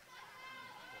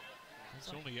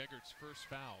 It's only Eggert's first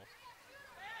foul.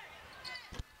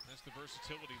 That's the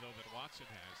versatility, though, that Watson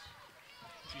has.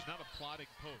 She's not a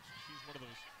plodding post. She's one of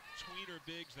those tweener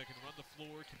bigs that can run the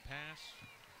floor, can pass.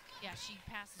 Yeah, she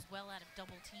passes well out of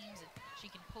double teams, and she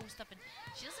can post up. And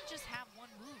she doesn't just have one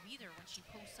move either. When she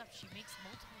posts up, she makes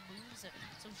multiple moves,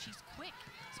 so she's quick.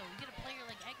 So we get a player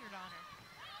like Eggert on her,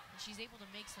 and she's able to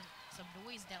make some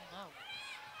noise down low.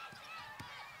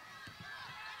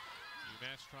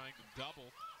 UMass trying to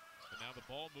double. But now the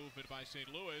ball movement by St.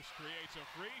 Louis creates a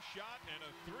free shot and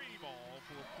a three ball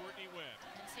for Courtney Webb.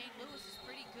 And St. Louis is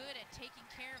pretty good at taking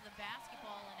care of the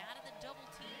basketball, and out of the double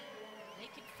team,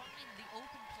 they can find the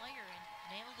open player and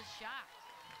nail the shot.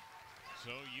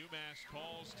 So UMass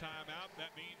calls timeout.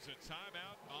 That means a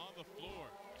timeout on the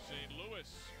floor. St. Louis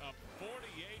up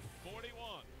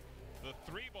 48-41. The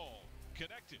three ball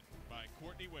connected by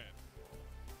Courtney Webb.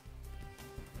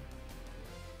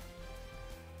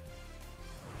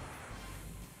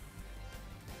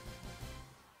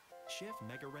 Schiff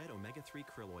Mega Red Omega-3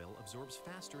 krill oil absorbs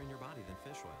faster in your body than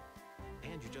fish oil.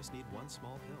 And you just need one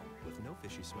small pill with no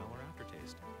fishy smell or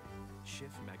aftertaste.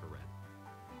 Schiff Mega Red.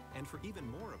 And for even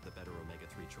more of the better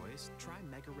omega-3 choice, try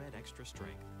Mega Red Extra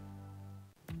Strength.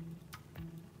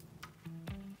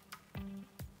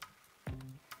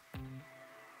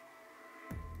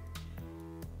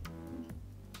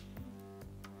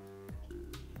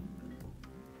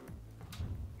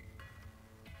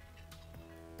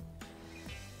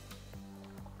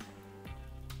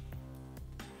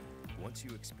 Once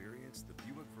you experience the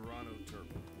Buick Verano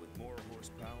Turbo with more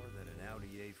horsepower than an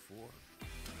Audi A4,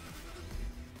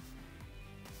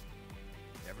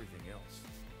 everything else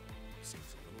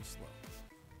seems a little slow.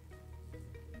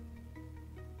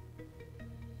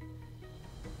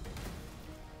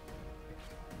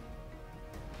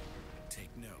 Take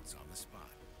notes on the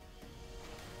spot.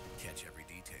 Catch every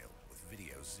detail with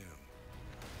Video Zoom.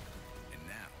 And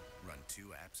now, run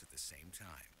two apps at the same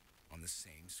time on the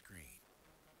same screen.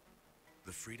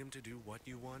 The freedom to do what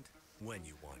you want, when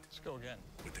you want. Let's go again.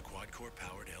 With the quad-core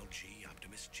powered LG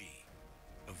Optimus G.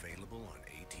 Available on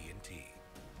AT&T.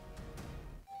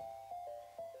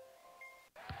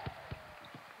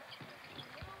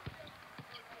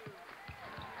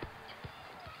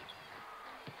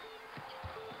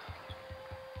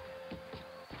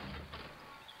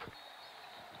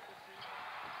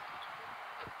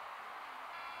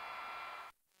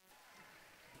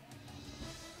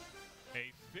 A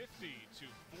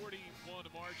 50-41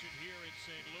 margin here in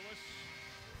St. Louis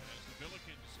as the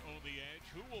Billikens own the edge.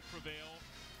 Who will prevail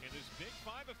in this Big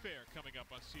Five affair coming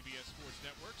up on CBS Sports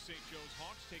Network? St. Joe's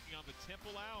Hawks taking on the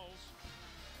Temple Owls.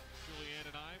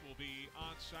 Julianne and I will be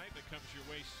on site. That comes your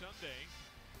way Sunday,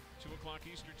 2 o'clock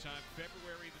Eastern Time,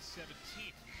 February the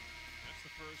 17th. That's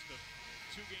the first of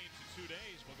 2 games in 2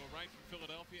 days. We'll go right from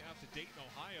Philadelphia out to Dayton,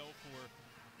 Ohio for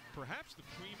perhaps the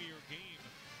premier game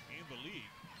in the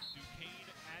league. Duquesne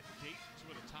at Dayton's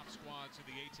one of the top squads in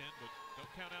the A-10, but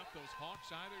don't count out those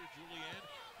Hawks either, Julianne.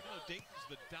 You know, Dayton's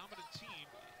the dominant team.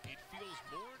 It feels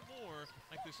more and more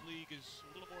like this league is a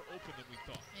little more open than we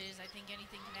thought. It is. I think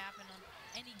anything can happen on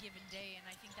any given day, and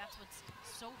I think that's what's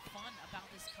so fun about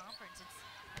this conference. It's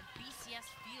a BCS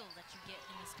feel that you get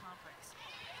in this conference.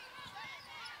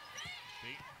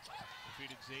 Dayton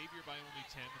defeated Xavier by only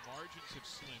 10. The margins have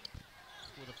slimmed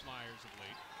for the Flyers of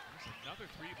late. There's another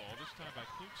 3-ball, this time by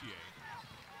Cloutier.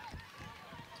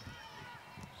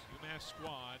 UMass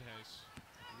squad has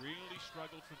really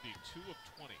struggled from deep, 2 of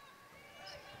 20.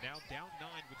 Now down 9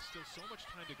 with still so much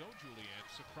time to go, Julianne.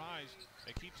 Surprised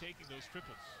they keep taking those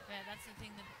triples. Yeah, that's the thing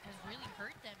that has really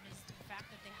hurt them is the fact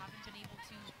that they haven't been able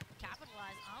to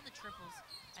capitalize on the triples.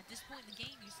 At this point in the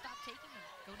game, you stop taking them.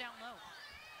 Go down low.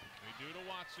 They do to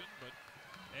Watson, but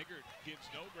Eggert gives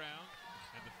no ground,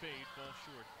 and the fade falls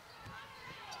short.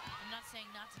 I'm not saying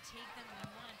not to take them. You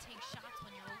want to take shots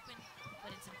when you're open, but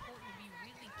it's important to be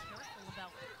really careful about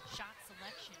shot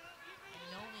selection and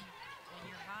knowing when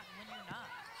you're hot and when you're not.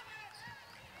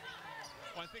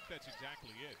 Well, I think that's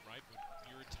exactly it, right? When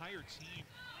your entire team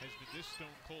has been this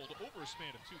stone cold over a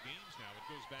span of 2 games now, it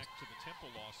goes back to the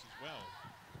Temple loss as well.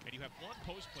 And you have one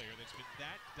post player that's been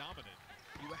that dominant,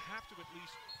 you have to at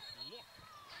least look,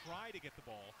 try to get the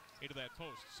ball into that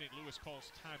post. St. Louis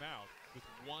calls timeout with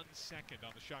 1 second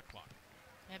on the shot clock.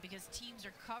 Yeah, because teams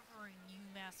are covering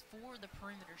UMass for the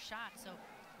perimeter shot, so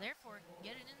therefore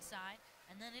get it inside,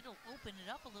 and then it'll open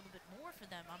it up a little bit more for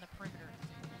them on the perimeter.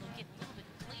 They'll get a little bit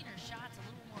cleaner shots, a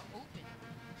little more open.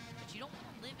 But you don't want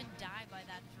to live and die by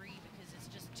that 3 because it's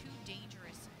just too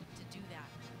dangerous to do that.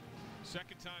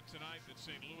 Second time tonight that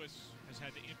St. Louis has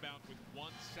had to inbound with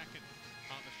 1 second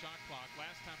on the shot clock.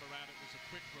 Last time around it was a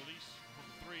quick release from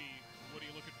 3. What are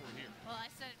you looking for here? Well,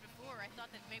 I said it before. I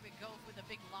thought that maybe go with a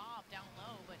big lob down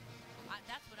low, but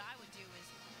that's what I would do. Is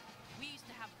we used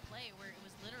to have a play where it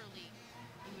was literally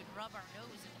we would rub our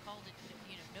nose and called it,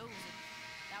 nose, and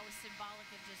that was symbolic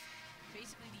of just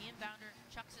basically the inbounder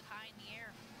chucks it high in the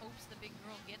air, hopes the big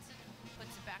girl gets it,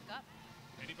 puts it back up.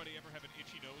 Anybody ever have an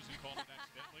itchy nose and call it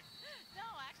accidentally? No,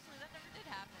 actually, that never did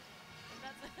happen.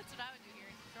 That's what I would do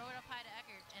here. Throw it up high to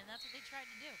Eggert, and that's what they tried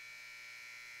to do.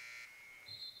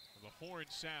 The horn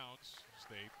sounds as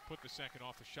they put the second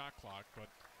off the shot clock, but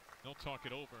they'll talk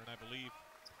it over and I believe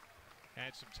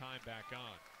add some time back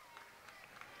on.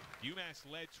 UMass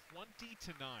led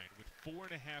 20-9 with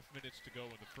 4.5 minutes to go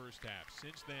in the first half.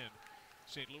 Since then,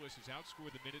 St. Louis has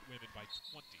outscored the Minutewomen by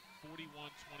 20,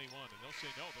 41-21, and they'll say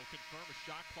no, they'll confirm a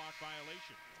shot clock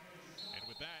violation. And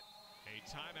with that, a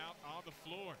timeout on the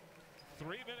floor.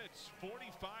 3 minutes,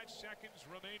 45 seconds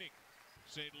remaining.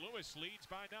 St. Louis leads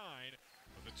by 9,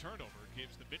 but the turnover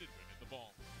gives the Minutewomen the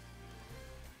ball.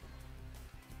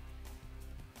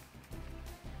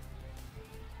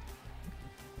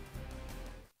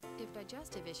 If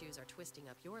digestive issues are twisting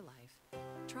up your life,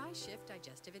 try Shift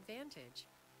Digestive Advantage.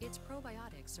 Its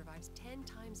probiotics survives 10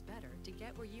 times better to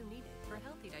get where you need it for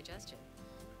healthy digestion.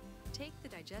 Take the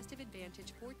Digestive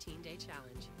Advantage 14-day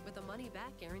challenge with a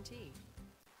money-back guarantee.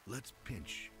 Let's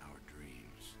pinch our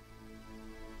dreams.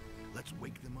 Let's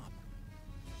wake them up.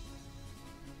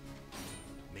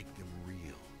 Make them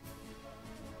real.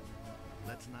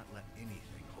 Let's not let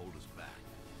anything hold us back.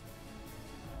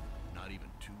 Not even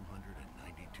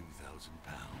 292,000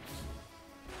 pounds.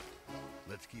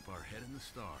 Let's keep our head in the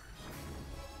stars,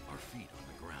 our feet on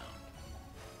the ground,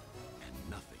 and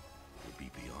nothing will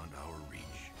be beyond our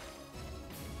reach.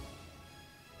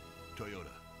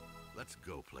 Toyota, let's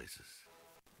go places.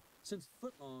 Since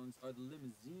footlongs are the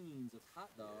limousines of hot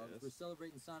dogs, we're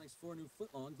celebrating Sonic's 4 new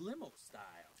footlongs limo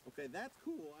style. Okay, that's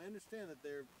cool. I understand that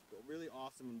they're really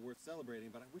awesome and worth celebrating,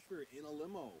 but I wish we were in a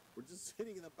limo. We're just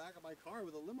sitting in the back of my car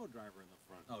with a limo driver in the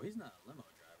front. Oh, he's not a limo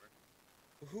driver.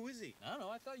 Who is he? I don't know.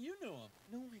 I thought you knew him.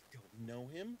 No, I don't know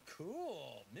him.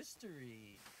 Cool.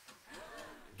 Mystery.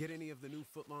 Get any of the new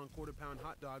footlong quarter-pound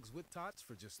hot dogs with tots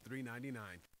for just $3.99.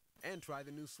 And try the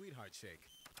new Sweetheart Shake.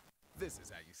 This is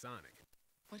at Sonic.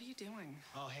 What are you doing?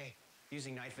 Oh, hey.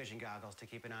 Using night vision goggles to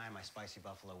keep an eye on my spicy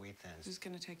buffalo wheat thins. Who's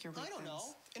gonna take your wheat I don't thins?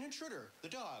 know. An intruder. The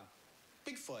dog.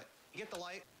 Bigfoot. You get the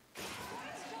light?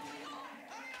 What's going on?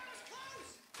 Honeymoon's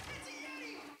close! It's a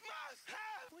Yeti! Must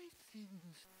have! Wheat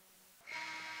thins.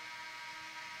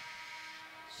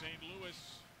 St. Louis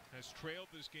has trailed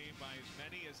this game by as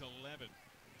many as 11,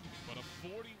 but a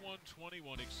 41-21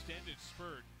 extended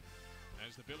spurt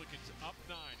as the Billikens up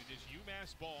 9. It is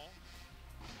UMass ball.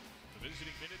 The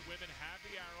visiting Minutewomen have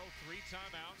the arrow, 3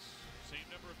 timeouts. Same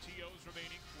number of TOs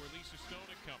remaining for Lisa Stone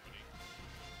and company.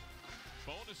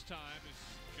 Bonus time is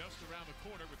just around the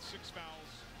corner with 6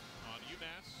 fouls on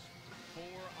UMass. 4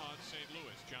 on St.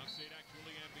 Louis. John Sadak,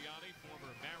 Julianne Vianney,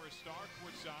 former Maris star,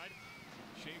 courtside.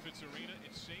 Chaifetz Arena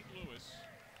in St. Louis.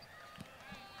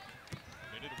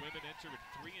 Minute women enter at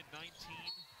 3-19.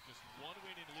 Just one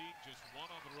win in league, just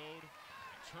one on the road.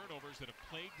 And turnovers that have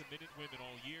plagued the Minute women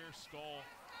all year stall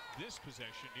this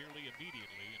possession nearly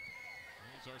immediately. And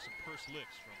those are some pursed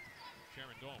lips from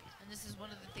Sharon Dolly. And this is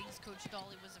one of the things Coach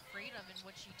Dolly was afraid of, and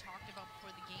what she talked about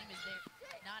before the game is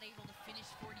they're not able to finish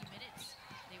 40 minutes.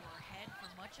 They were ahead for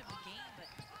much of the game,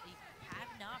 but they have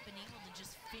not been able to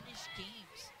just finish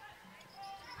games.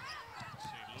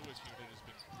 St. Louis unit has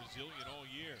been resilient all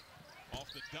year. Off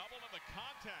the double and the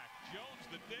contact. Jones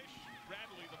the dish,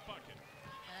 Bradley the bucket.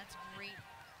 And that's great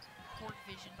court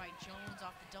vision by Jones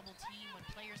off the double team. When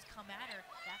players come at her,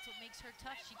 that's what makes her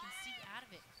tough. She can see out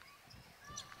of it.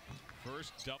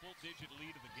 First double-digit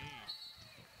lead of the game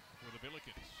for the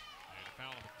Billikens. And a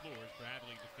foul on the floor as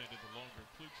Bradley defended the longer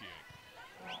Cloutier.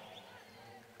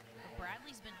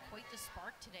 Bradley's been quite the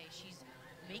spark today. She's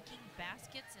making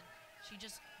baskets, and she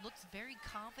just looks very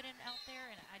confident out there,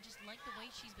 and I just like the way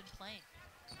she's been playing.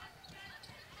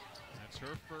 That's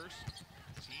her first,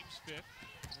 team's fifth,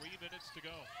 3 minutes to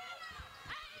go.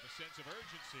 With a sense of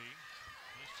urgency,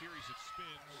 a series of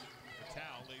spins,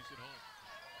 Vital lays it home.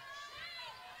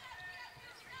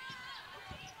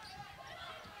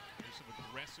 There's some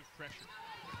aggressive pressure.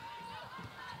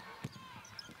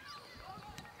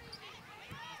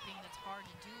 The thing that's hard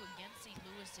to do against St.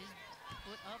 Louis is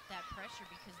put up that pressure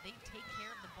because they take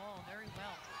care of the ball very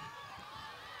well.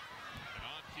 And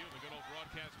on cue, the good old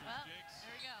broadcaster's jinx.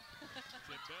 There we go.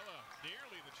 Timbilla,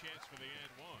 nearly the chance for the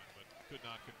and one, but could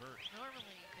not convert.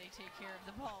 Normally they take care of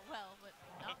the ball well, but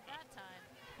not that time.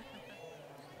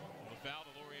 The foul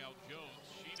to L'Oreal Jones.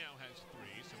 She now has 3,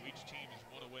 so each team is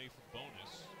 1 away from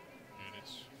bonus. And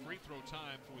it's free throw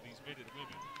time for these Minute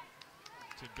women.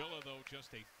 Timbilla, though,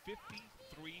 just a 53%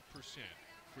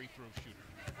 free throw shooter.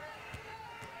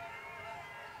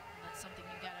 That's something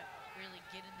you gotta really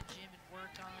get in the gym and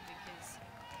work on, because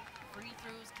free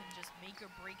throws can just make or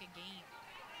break a game.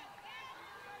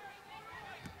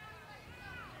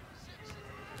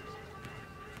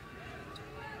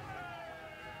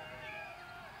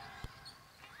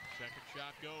 Second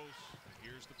shot goes, and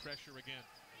here's the pressure again.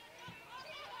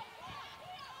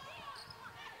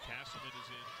 Castleman is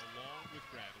in along with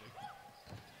Bradley.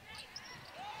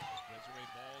 Desiree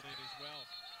balled in as well.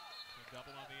 A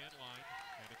double on the end line,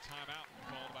 and a timeout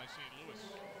called by St. Louis.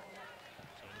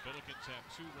 So the Billikens have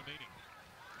 2 remaining.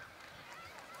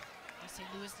 St.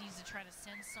 Louis needs to try to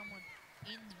send someone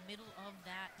in the middle of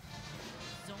that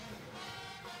zone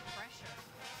pressure.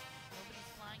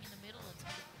 Nobody's flying in the middle. It's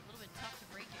a little bit tough to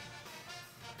break it.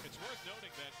 It's worth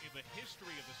noting that in the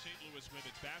history of the St. Louis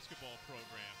women's basketball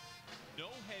program,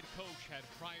 no head coach had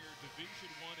prior Division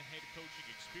I head coaching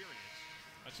experience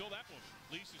until that woman,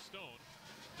 Lisa Stone.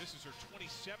 This is her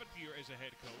 27th year as a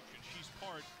head coach, and she's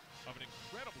part of an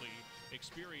incredibly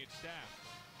experienced staff.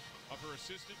 Of her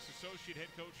assistants, associate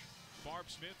head coach Barb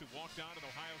Smith, who walked on at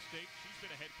Ohio State. She's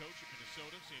been a head coach at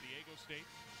Minnesota, San Diego State.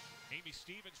 Amy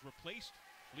Stevens replaced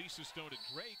Lisa Stone at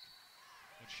Drake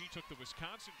when she took the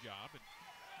Wisconsin job and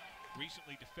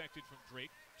recently defected from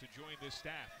Drake to join this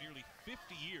staff. Nearly 50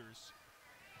 years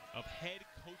of head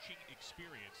coaching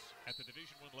experience at the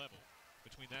Division I level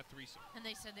between that threesome. And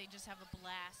they said they just have a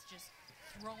blast just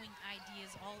throwing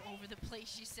ideas all over the place.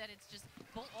 She said it's just,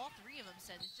 all 3 of them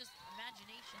said it's just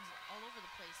imaginations all over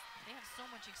the place. They have so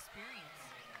much experience.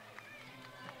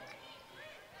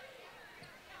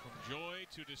 From joy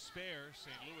to despair,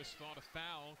 St. Louis thought a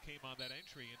foul came on that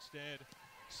entry. Instead,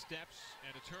 steps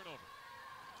and a turnover.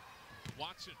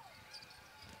 Watson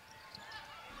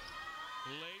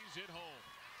lays it home.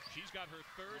 She's got her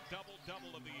 3rd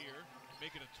double-double of the year,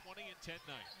 making a 20 and 10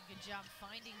 night. Good job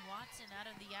finding Watson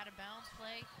out of the out-of-bounds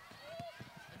play.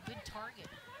 A good target.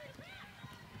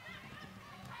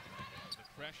 The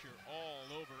pressure all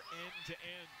over end to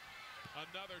end.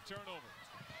 Another turnover.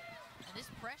 And this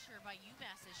pressure by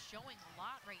UMass is showing a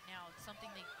lot right now. It's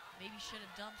something they maybe should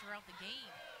have done throughout the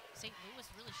game. St. Louis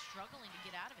really struggling to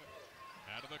get out of it.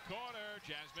 Out of the corner,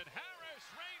 Jasmine Harris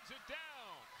rains it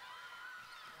down.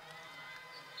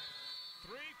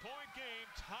 3-point game,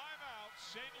 timeout,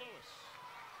 St. Louis.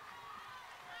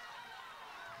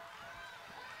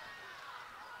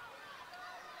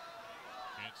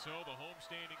 And so the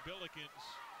homestanding Billikens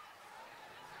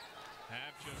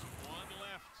have just 1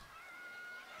 left.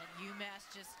 And UMass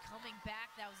just coming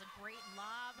back. That was a great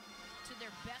lob to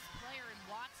their best player in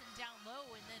Watson down low.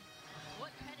 And then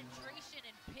what penetration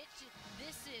and pitch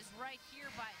this is right here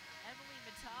by Emily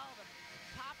Vital to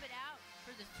pop it out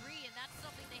for the 3. And that's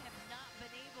something they have not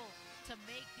been able to to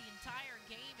make the entire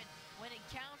game, and when it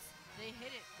counts, they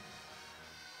hit it.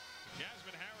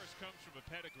 Jasmine Harris comes from a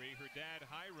pedigree. Her dad,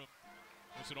 Hiram,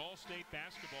 was an all-state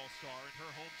basketball star in her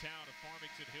hometown of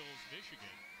Farmington Hills,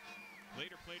 Michigan.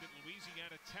 Later played at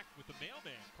Louisiana Tech with the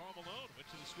mailman, Karl Malone. Went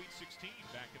to the Sweet 16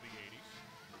 back in the 80s.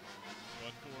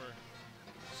 But for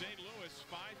St. Louis,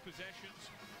 5 possessions,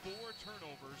 4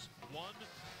 turnovers, 1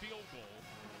 field goal.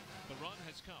 The run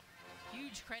has come.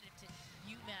 Huge credit to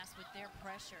UMass with their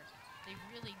pressure. They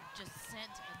really just sent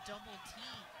a double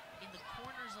team in the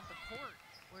corners of the court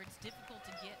where it's difficult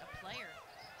to get a player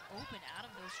open out of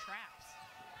those traps.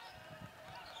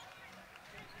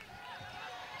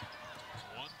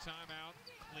 One timeout,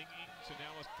 clinging to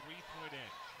now a 3-point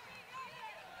edge.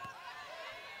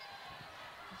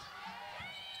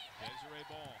 Desiree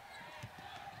Ball,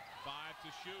 5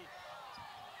 to shoot.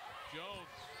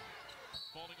 Jones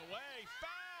falling away,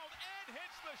 fouled, and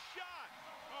hits the shot.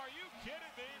 Are you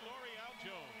kidding me, L'Oreal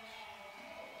Jones?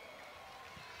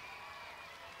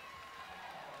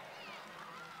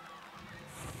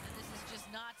 And this is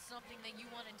just not something that you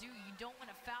want to do. You don't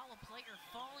want to foul a player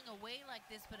falling away like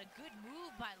this, but a good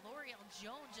move by L'Oreal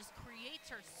Jones just creates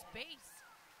her space.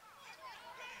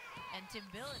 And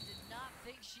Timbilla did not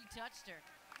think she touched her.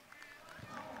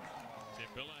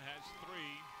 Timbilla has 3.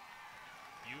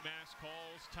 UMass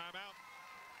calls timeout.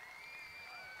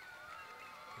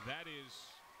 That is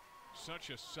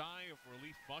such a sigh of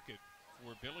relief bucket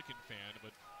for a Billiken fan,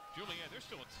 but Julianne, there's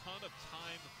still a ton of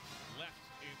time left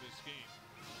in this game.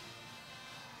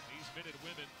 These Minute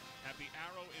women have the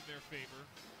arrow in their favor,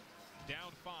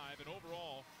 down 5, and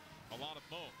overall, a lot of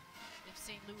mo. If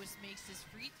St. Louis makes this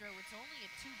free throw, it's only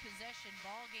a 2-possession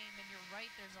ball game, and you're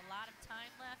right, there's a lot of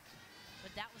time left,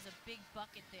 but that was a big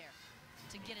bucket there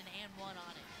to get an and 1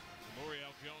 on it.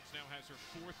 L'Oreal Jones now has her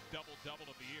 4th double-double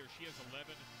of the year. She has 11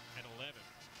 and 11.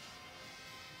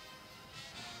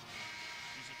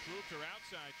 She's improved her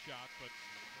outside shot, but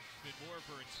it's been more of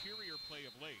her interior play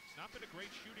of late. It's not been a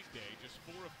great shooting day, just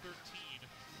 4 of 13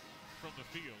 from the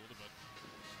field, but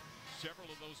several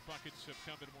of those buckets have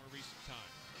come in more recent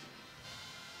time.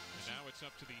 And now it's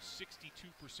up to the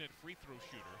 62% free throw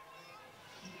shooter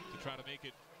to try to make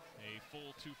it a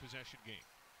full 2-possession game.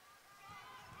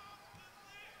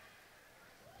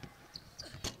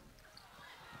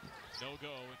 No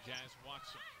go, and Jazz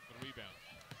Watson for the rebound.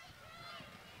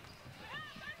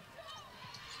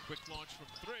 Quick launch from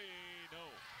 3, no.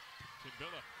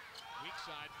 Timbilla, weak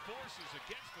side, forces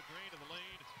against the grain of the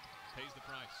lane, pays the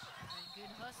price. And good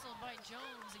hustle by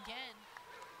Jones again.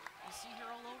 You see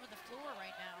her all over the floor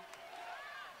right now.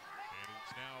 And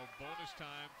it's now bonus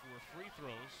time for free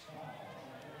throws.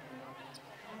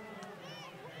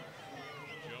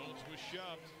 Jones was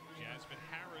shoved. Jasmine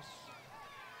Harris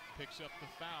picks up the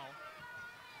foul.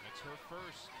 That's her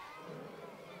first.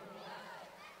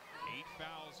 8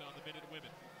 fouls on the Minute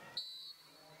women.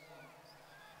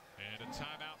 And a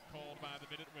timeout called by the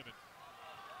Minute women.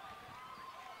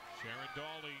 Sharon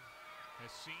Dawley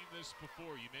has seen this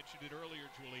before. You mentioned it earlier,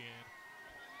 Julianne.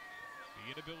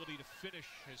 The inability to finish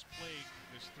has plagued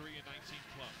this 3-19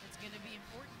 club. It's going to be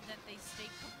important that they stay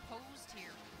composed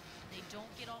here. They don't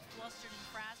get all flustered and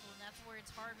frazzled, and that's where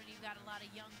it's hard when you've got a lot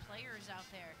of young players out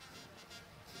there.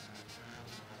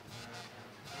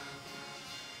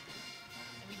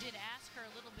 And we did ask her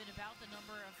a little bit about the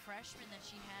number of freshmen that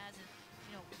she has and,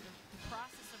 you know, the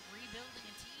process of rebuilding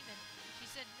a team. And she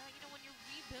said, no, you know, when you're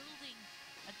rebuilding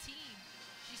a team,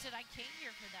 she said, I came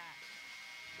here for that.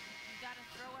 You've got to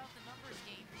throw out the numbers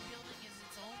game. Rebuilding is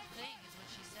its own thing, is what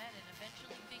she said, and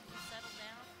eventually things will settle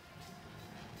down.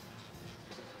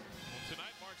 Well,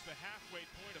 tonight marks the halfway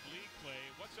point of league play.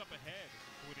 What's up ahead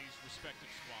for these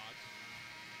respective squads?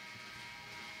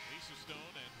 Lisa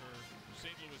Stone and her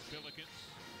St. Louis Billikens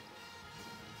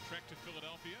trek to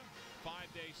Philadelphia.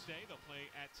 5-day stay. They'll play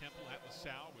at Temple, at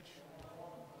LaSalle, which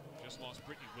just lost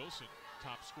Brittany Wilson,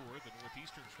 top scorer, the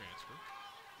Northeastern transfer.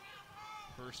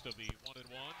 First of the 1-1,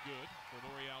 good for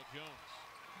L'Oreal Jones.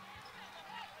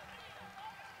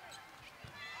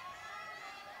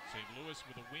 St. Louis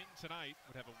with a win tonight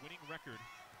would have a winning record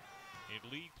in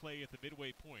league play at the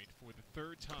midway point for the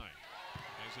 3rd time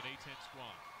as an A-10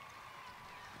 squad.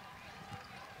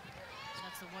 And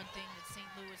that's the one thing that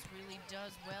St. Louis really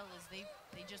does well is they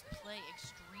just play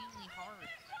extremely hard.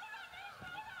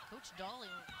 Coach Dawley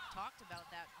talked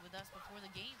about that with us before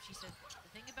the game. She said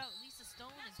the thing about Lisa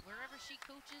Stone is wherever she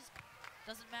coaches,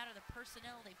 doesn't matter the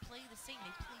personnel, they play the same.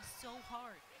 They play so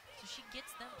hard. So she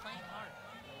gets them playing hard.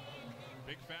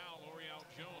 Big foul, L'Oreal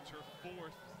Jones, her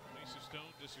 4th. Lisa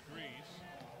Stone disagrees.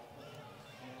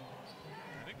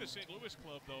 I think the St. Louis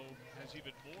club, though, has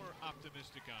even more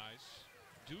optimistic eyes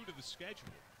due to the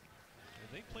schedule. And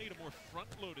they played a more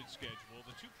front-loaded schedule.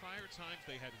 The 2 prior times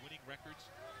they had winning records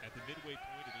at the midway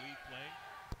point of league play,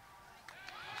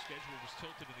 the schedule was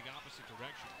tilted in the opposite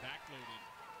direction, backloaded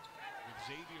with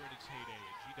Xavier in its heyday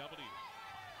at GW.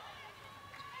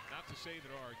 Not to say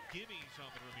there are gimmies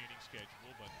on the remaining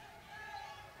schedule, but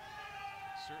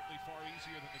certainly far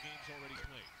easier than the games already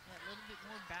played. Yeah, a little bit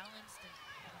more balanced and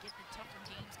get the tougher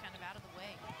games kind of out of the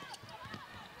way.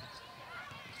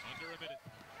 Under a minute.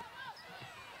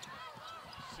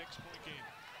 6-point game.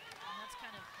 And that's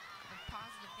kind of a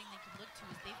positive thing they can look to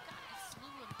is they've got a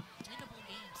slew of winnable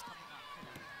games coming up for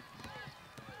them.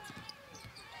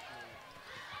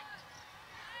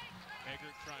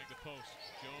 Eggert trying to post.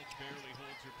 Jones barely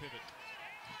holds her pivot.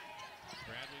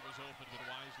 Bradley was open, but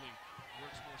wisely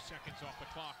works more seconds off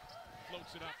the clock.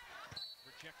 Floats it up.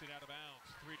 Rejected out of bounds.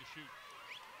 3 to shoot.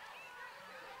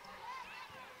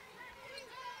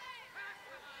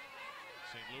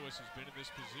 St. Louis has been in this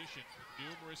position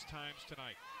numerous times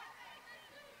tonight.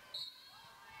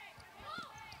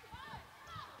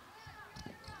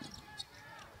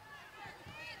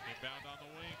 Inbound on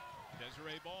the wing.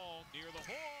 Desiree Ball near the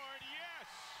horn.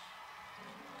 Yes!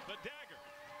 The dagger.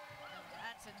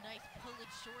 That's a nice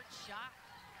pulled short shot.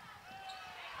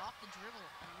 Off the dribble.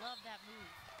 I love that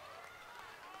move.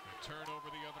 A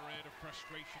turnover the other end, a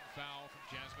frustration foul from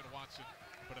Jasmine Watson.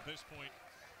 But at this point,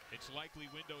 it's likely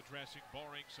window dressing,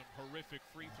 barring some horrific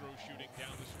free throw shooting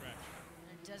down the stretch.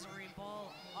 And Desiree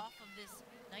Ball off of this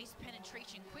nice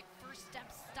penetration. Quick first step,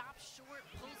 stops short,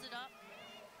 pulls it up.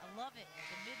 I love it.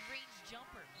 The mid-range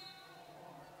jumper.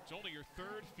 It's only your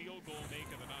 3rd field goal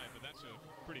make of the night, but that's a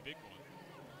pretty big one.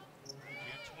 She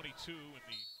had 22 in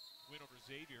the win over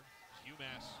Xavier.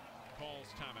 UMass calls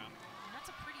timeout. And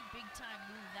that's a pretty big-time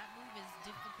move. That move is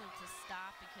difficult to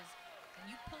stop because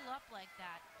when you pull up like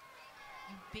that,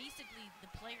 you basically, the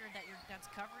player that's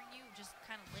covering you just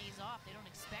kind of lays off. They don't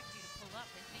expect you to pull up.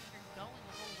 They think you're going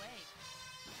the whole way.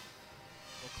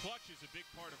 Well, clutch is a big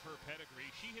part of her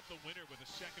pedigree. She hit the winner with a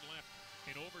second left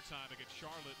in overtime against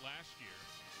Charlotte last year.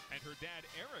 And her dad,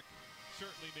 Eric,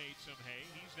 certainly made some hay.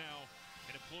 He's now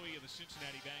an employee of the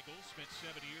Cincinnati Bengals, spent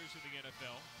 7 years in the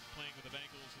NFL, playing with the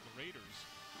Bengals and the Raiders.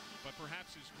 But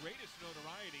perhaps his greatest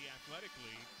notoriety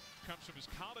athletically comes from his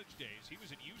college days. He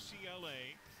was at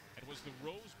UCLA and was the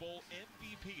Rose Bowl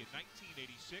MVP in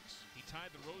 1986. He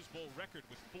tied the Rose Bowl record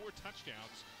with 4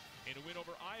 touchdowns in a win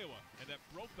over Iowa, and that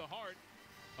broke the heart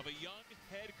of a young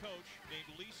head coach named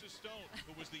Lisa Stone,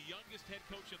 who was the youngest head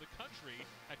coach in the country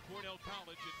at Cornell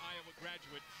College, an Iowa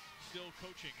graduate, still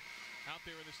coaching out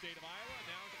there in the state of Iowa.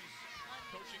 Now she's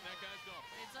coaching that guy's daughter.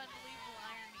 It's unbelievable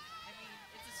irony. I mean,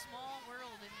 it's a small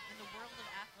world in the world of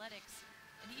athletics,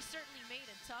 and he certainly made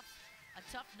a tough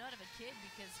nut of a kid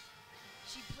because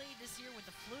she played this year with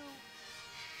the flu.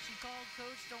 She called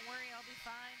coach, "Don't worry, I'll be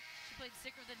fine." She played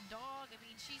sicker than a dog. I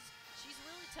mean, she's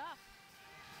really tough.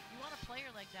 You want a player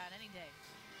like that any day.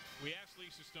 We asked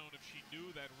Lisa Stone if she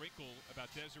knew that wrinkle about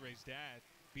Desiree's dad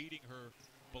beating her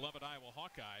beloved Iowa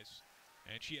Hawkeyes,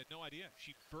 and she had no idea.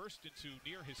 She burst into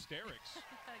near hysterics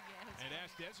and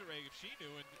asked Desiree if she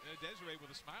knew, and Desiree with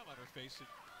a smile on her face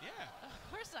said, "Yeah. Of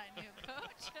course I knew,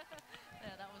 coach."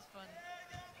 Yeah, that was funny.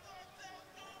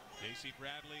 J.C.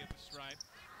 Bradley at the stripe.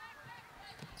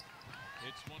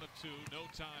 It's 1 of 2. No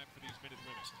time for these Minute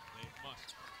women. They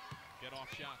must get off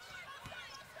shots.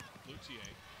 Loutier.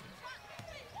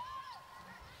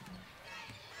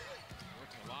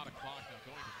 Working a lot of clock now,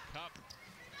 going to the cup.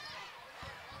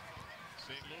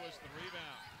 St. Louis the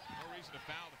rebound. No reason to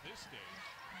foul at this stage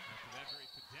after that very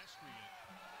pedestrian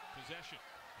possession.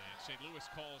 And St. Louis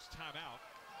calls timeout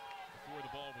before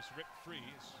the ball was ripped free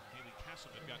as Haley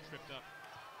Castleman got tripped up.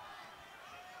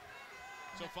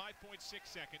 So 5.6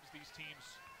 seconds. These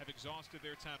teams have exhausted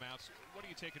their timeouts. What are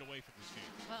you taking away from this game?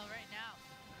 Well, right now,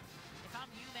 if I'm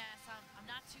UMass, I'm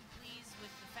not too pleased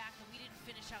with the fact that we didn't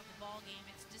finish out the ball game.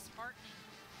 It's disheartening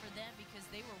for them because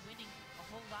they were winning a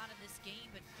whole lot of this game.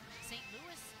 But St.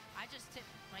 Louis, I just tip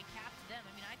my cap to them.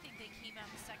 I mean, I think they came out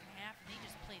in the second half and they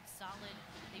just played solid.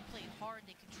 They played hard.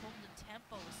 They controlled the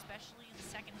tempo, especially in the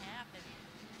second half. And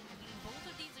I mean, both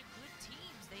of these are good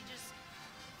teams. They just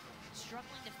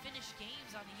struggling to finish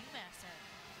games on the UMass end.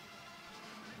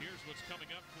 Here's what's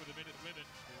coming up for the Minute Women,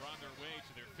 who are on their way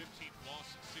to their 15th loss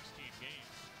in 16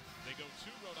 games. They go to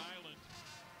Rhode Island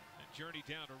and journey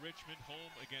down to Richmond,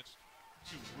 home against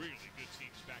 2 really good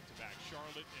teams back-to-back,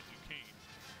 Charlotte and Duquesne.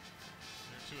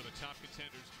 They're 2 of the top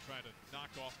contenders to try to knock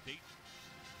off Dayton.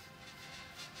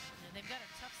 And they've got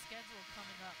a tough schedule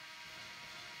coming up.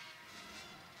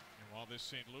 And while this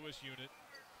St. Louis unit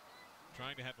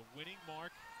trying to have a winning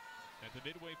mark at the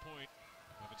midway point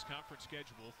of its conference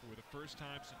schedule for the first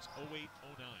time since 08-09.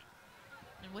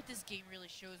 And what this game really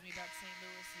shows me about St.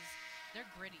 Louis is they're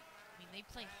gritty. I mean, they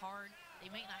play hard. They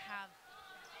might not have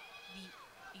the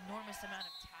enormous amount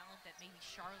of talent that maybe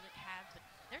Charlotte had, but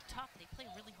they're tough. They play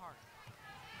really hard.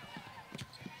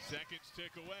 Seconds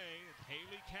tick away.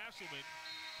 Haley Castleman,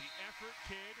 the effort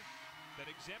kid that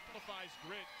exemplifies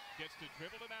grit, gets to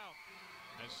dribble it out.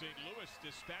 As St. Louis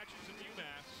dispatches of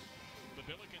UMass, the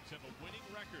Billikens have a winning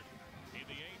record in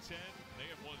the A-10.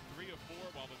 They have won 3 of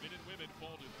 4, while the men and women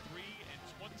fall to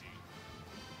 3-20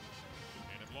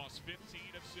 and have lost 15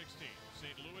 of 16.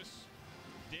 St. Louis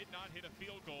did not hit a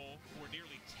field goal for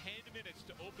nearly 10 minutes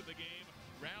to open the game,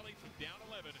 rallied from down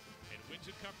 11, and wins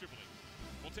it comfortably.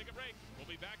 We'll take a break.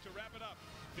 We'll be back to wrap it up.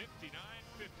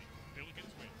 59-50.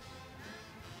 Billikens win.